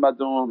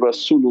Muhammadun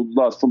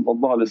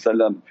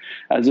Rasulullah.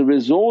 As a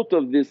result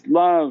of this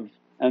love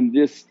and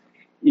this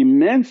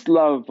immense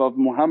love of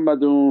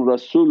Muhammadun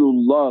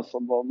Rasulullah,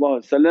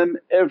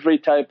 every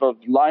type of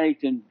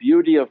light and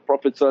beauty of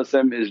Prophet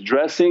is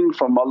dressing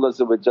from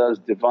Allah's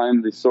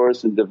Divinely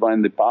Source and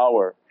Divinely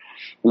Power.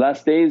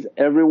 Last days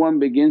everyone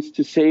begins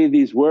to say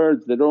these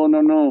words that, oh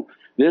no,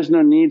 there's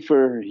no need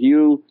for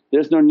you,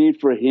 there's no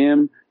need for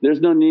him, there's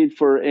no need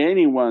for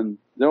anyone.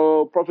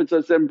 No, Prophet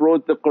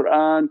brought the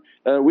Qur'an,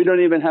 we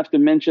don't even have to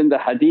mention the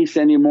hadith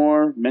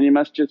anymore. Many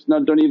masjids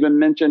don't even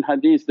mention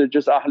hadith, they're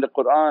just Ahlul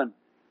Qur'an.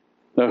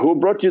 Who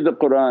brought you the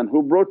Qur'an?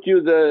 Who brought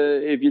you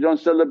if you don't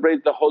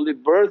celebrate the holy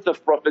birth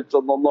of Prophet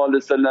who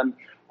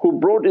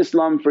brought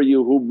Islam for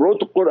you, who brought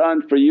the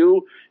Qur'an for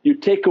you? You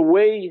take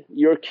away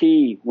your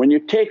key. When you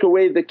take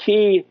away the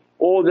key,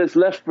 all that's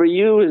left for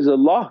you is a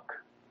lock.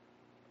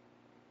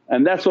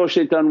 And that's all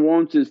shaitan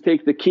wants, is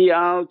take the key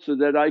out so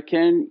that I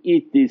can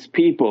eat these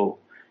people.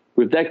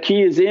 If that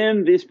key is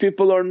in, these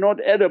people are not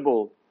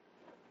edible.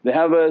 They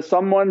have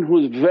someone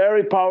who's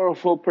very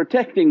powerful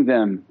protecting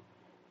them.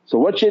 So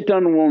what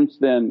shaitan wants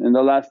then in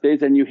the last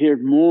days, and you hear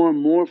more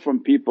and more from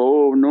people,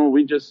 oh no,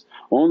 we just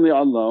only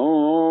Allah,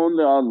 oh,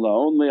 only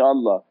Allah, only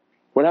Allah.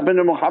 What happened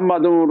to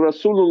Muhammadun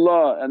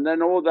Rasulullah? And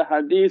then all the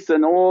hadiths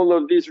and all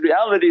of these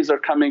realities are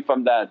coming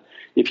from that.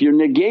 If you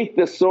negate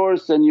the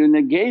source and you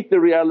negate the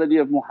reality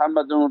of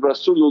Muhammadun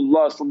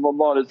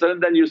Rasulullah,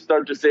 then you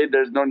start to say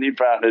there's no need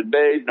for Ahlul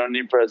Bayt, no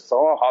need for a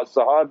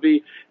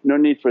Sahabi, no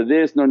need for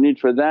this, no need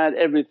for that,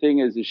 everything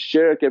is a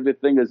shirk,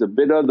 everything is a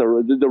bid'ah,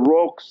 the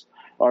rocks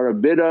are a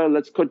bid'ah,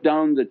 let's cut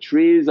down the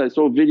trees. I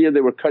saw a video,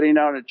 they were cutting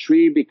down a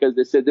tree because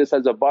they said this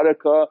has a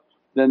barakah.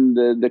 Then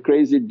the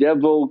crazy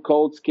devil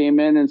cults came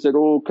in and said,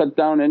 oh cut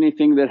down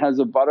anything that has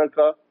a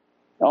barakah.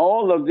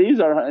 All of these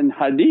are in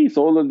hadith,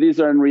 all of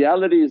these are in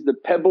realities. The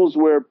pebbles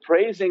were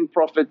praising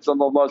Prophet,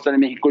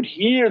 he could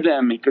hear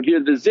them, he could hear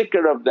the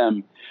zikr of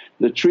them.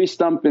 The tree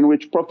stump in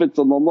which Prophet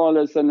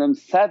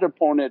sat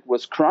upon it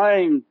was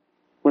crying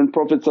when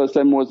Prophet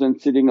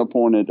wasn't sitting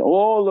upon it.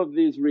 All of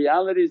these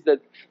realities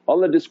that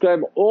Allah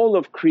described, all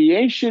of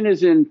creation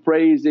is in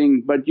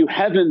praising, but you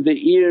haven't the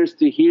ears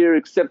to hear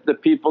except the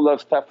people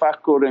of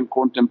tafakkur and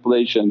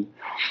contemplation.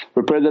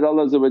 We pray that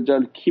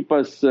Allah keep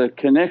us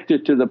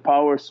connected to the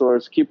power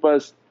source, keep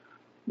us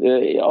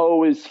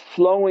always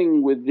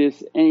flowing with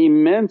this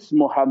immense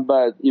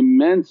muhabbat,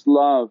 immense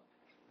love,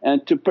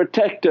 and to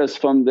protect us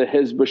from the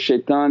hizb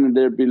shaitan and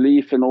their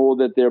belief and all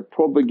that they're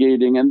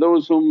propagating. And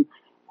those who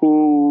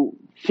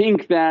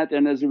think that,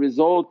 and as a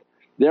result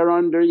they're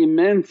under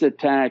immense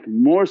attack,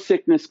 more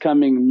sickness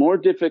coming, more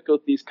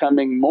difficulties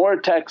coming, more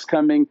attacks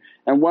coming,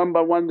 and one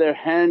by one their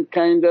hand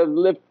kind of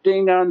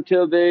lifting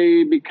until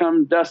they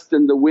become dust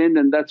in the wind,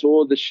 and that's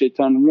all the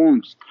shaitan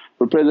wants.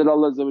 We pray that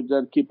Allah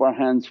keep our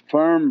hands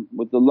firm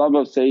with the love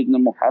of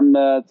Sayyidina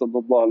Muhammad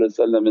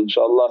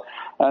inshaAllah.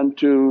 And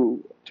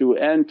to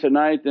end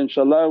tonight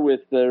inshaAllah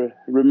with a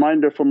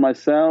reminder for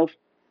myself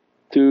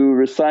to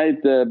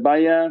recite the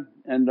bayah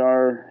and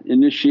our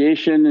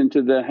initiation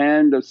into the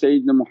hand of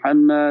Sayyidina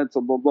Muhammad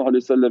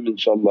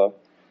inshaAllah.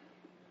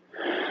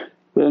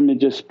 Let me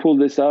just pull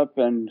this up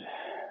and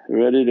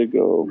ready to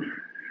go.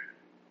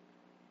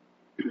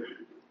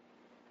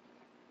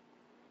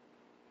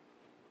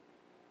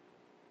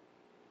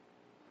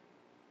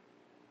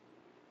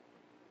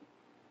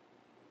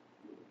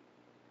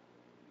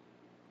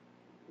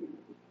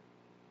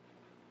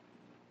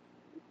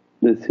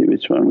 Let's see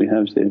which one we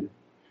have saved.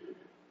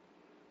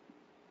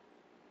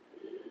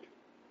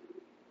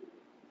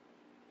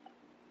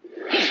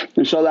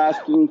 InshaAllah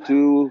asking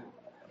to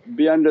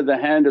be under the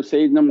hand of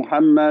Sayyidina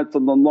Muhammad,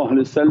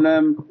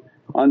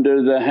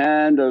 under the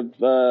hand of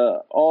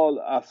all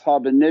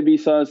ashab al-Nabi,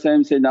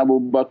 Sayyidina Abu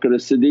Bakr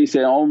as-Siddiq,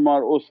 Sayyidina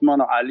Umar,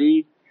 Uthman,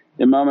 Ali,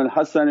 Imam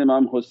al-Hasan,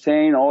 Imam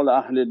Hussain, all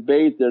Ahlul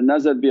Bayt, their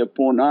nazar be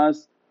upon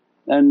us.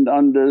 And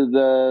under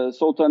the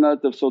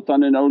Sultanate of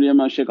Sultan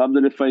al-Awliya Shaykh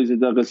Abdul Faiz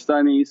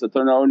Daghestani,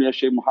 Sultan al-Awliya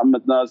Shaykh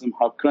Muhammad Nazim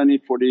Haqqani,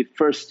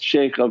 41st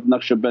Shaykh of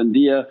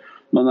Naqshbandiya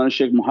Mawlana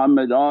Shaykh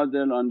Muhammad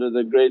Adil, under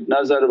the great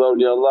nazar of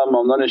awliyaullah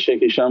Mawlana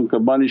Shaykh Hisham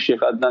Kabbani, Shaykh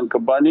Adnan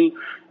Kabbani,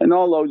 and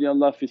all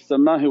awliyaullah fi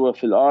samahi wa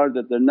fil ard,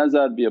 that their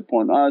nazar be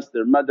upon us,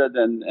 their madad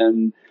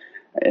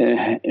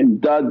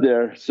imdad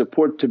their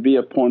support to be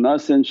upon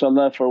us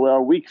inshaAllah, for we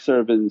are weak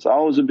servants.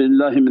 A'udhu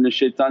billahi minash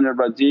shaitanir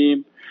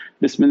rajeem.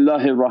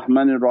 Bismillahir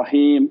Rahmanir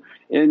Rahim.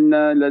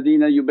 Inna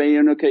ladhina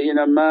yubayyinuka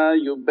inama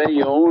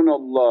yubayyi'una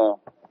Allah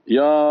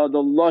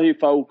yadallahi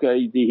fawqa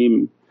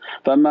aydihim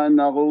faman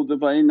yaghudhu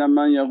fa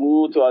innama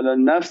yaghudhu ala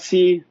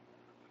nafsi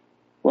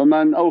wa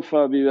man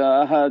awfa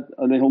bima ahad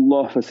alayhi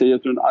Allah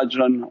fasayatun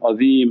ajran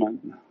azeeman.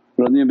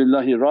 Radiya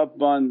billahi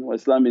Rabban wa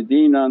Islami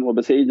Deenan wa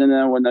bi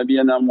Sayyidina wa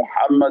Nabiyyina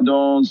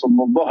Muhammadun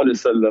sallallahu alayhi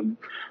wa sallam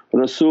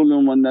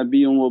Rasulun wa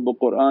Nabiyyun wa bi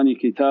Qur'ani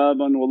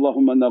kitaban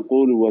wallahumma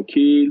naqulu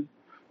wakeel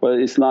wa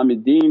Islami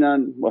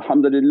Deenan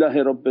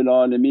walhamdulillahi Rabbil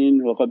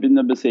Alameen. Wa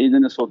qabilna bi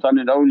Sayyidina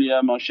Sultanil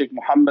Awliya ma Shaykh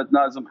Muhammad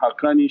Nazim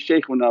Haqqani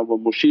Shaykhuna wa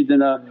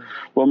Murshidina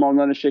wa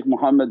Mawlana Shaykh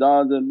Muhammad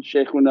Adam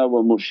Shaykhuna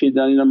wa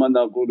Murshidina ma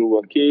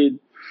naqulu wakeel.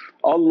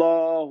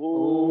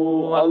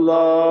 Allahu,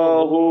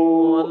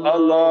 Allahu,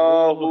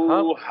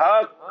 Allahu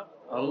Haqq,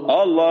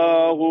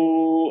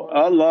 Allahu,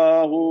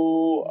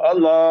 Allahu,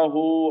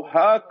 Allahu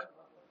Haqq,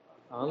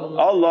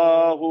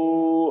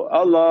 Allahu,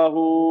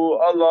 Allahu,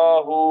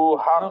 Allahu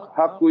Haqq.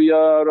 Haqqu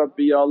ya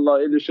Rabbi ya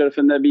Allah ila sharaf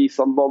al-Nabi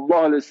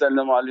sallallahu alayhi wa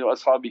sallam alayhi wa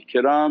ashabihi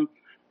kiram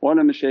wa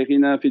ala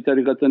mashaykhina fi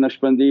tariqat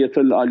Naqshbandiyyah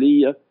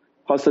al-Aliyya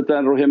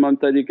khasatan Ruhiman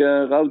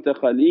Tariqa Ghawta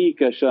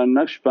Khalika Shah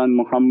Naqshband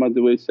Muhammad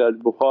Waisa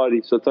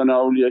al-Bukhari, Sultan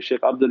Awliya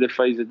Shaykh Abdul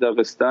Faiz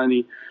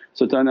Daghestani,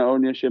 Sultan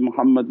Awliya Shaykh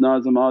Muhammad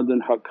Nazim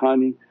Adil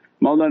Haqqani,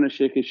 Mawlana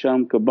Shaykh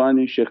Hisham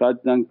Kabani, Shaykh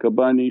Adnan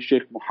Kabani,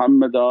 Shaykh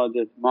Muhammad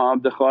Adil, Ma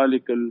Abd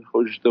Khaliq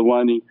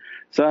al-Khujdawani,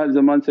 Sahil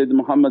Zaman Sayyid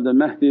Muhammad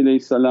al-Mahdi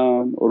alayhi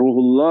salam,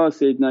 Ruhullah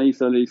Sayyidina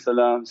Isa alayhi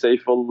salam,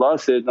 Saifullah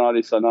Sayyidina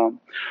alayhi salam,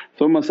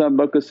 Thumma Sayyid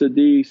Bakr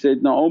Siddiq,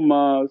 Sayyidina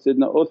Umar,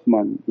 Sayyidina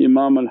Uthman,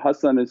 Imam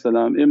al-Hasan alayhi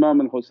salam, Imam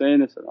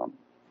al-Husayn alayhi salam,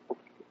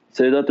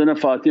 Sayyidatuna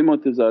Fatima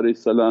alayhi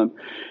salam.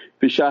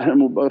 في شهر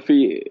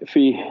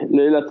في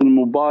ليلة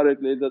المبارك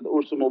ليلة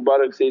العرس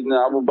المبارك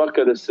سيدنا أبو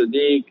بكر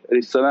الصديق عليه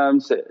السلام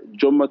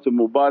جمعة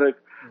مبارك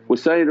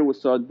وسائر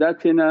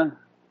وسادتنا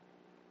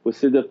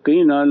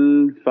وصديقين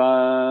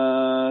الفاتحة.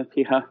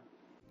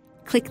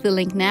 Click the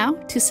link now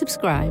to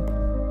subscribe.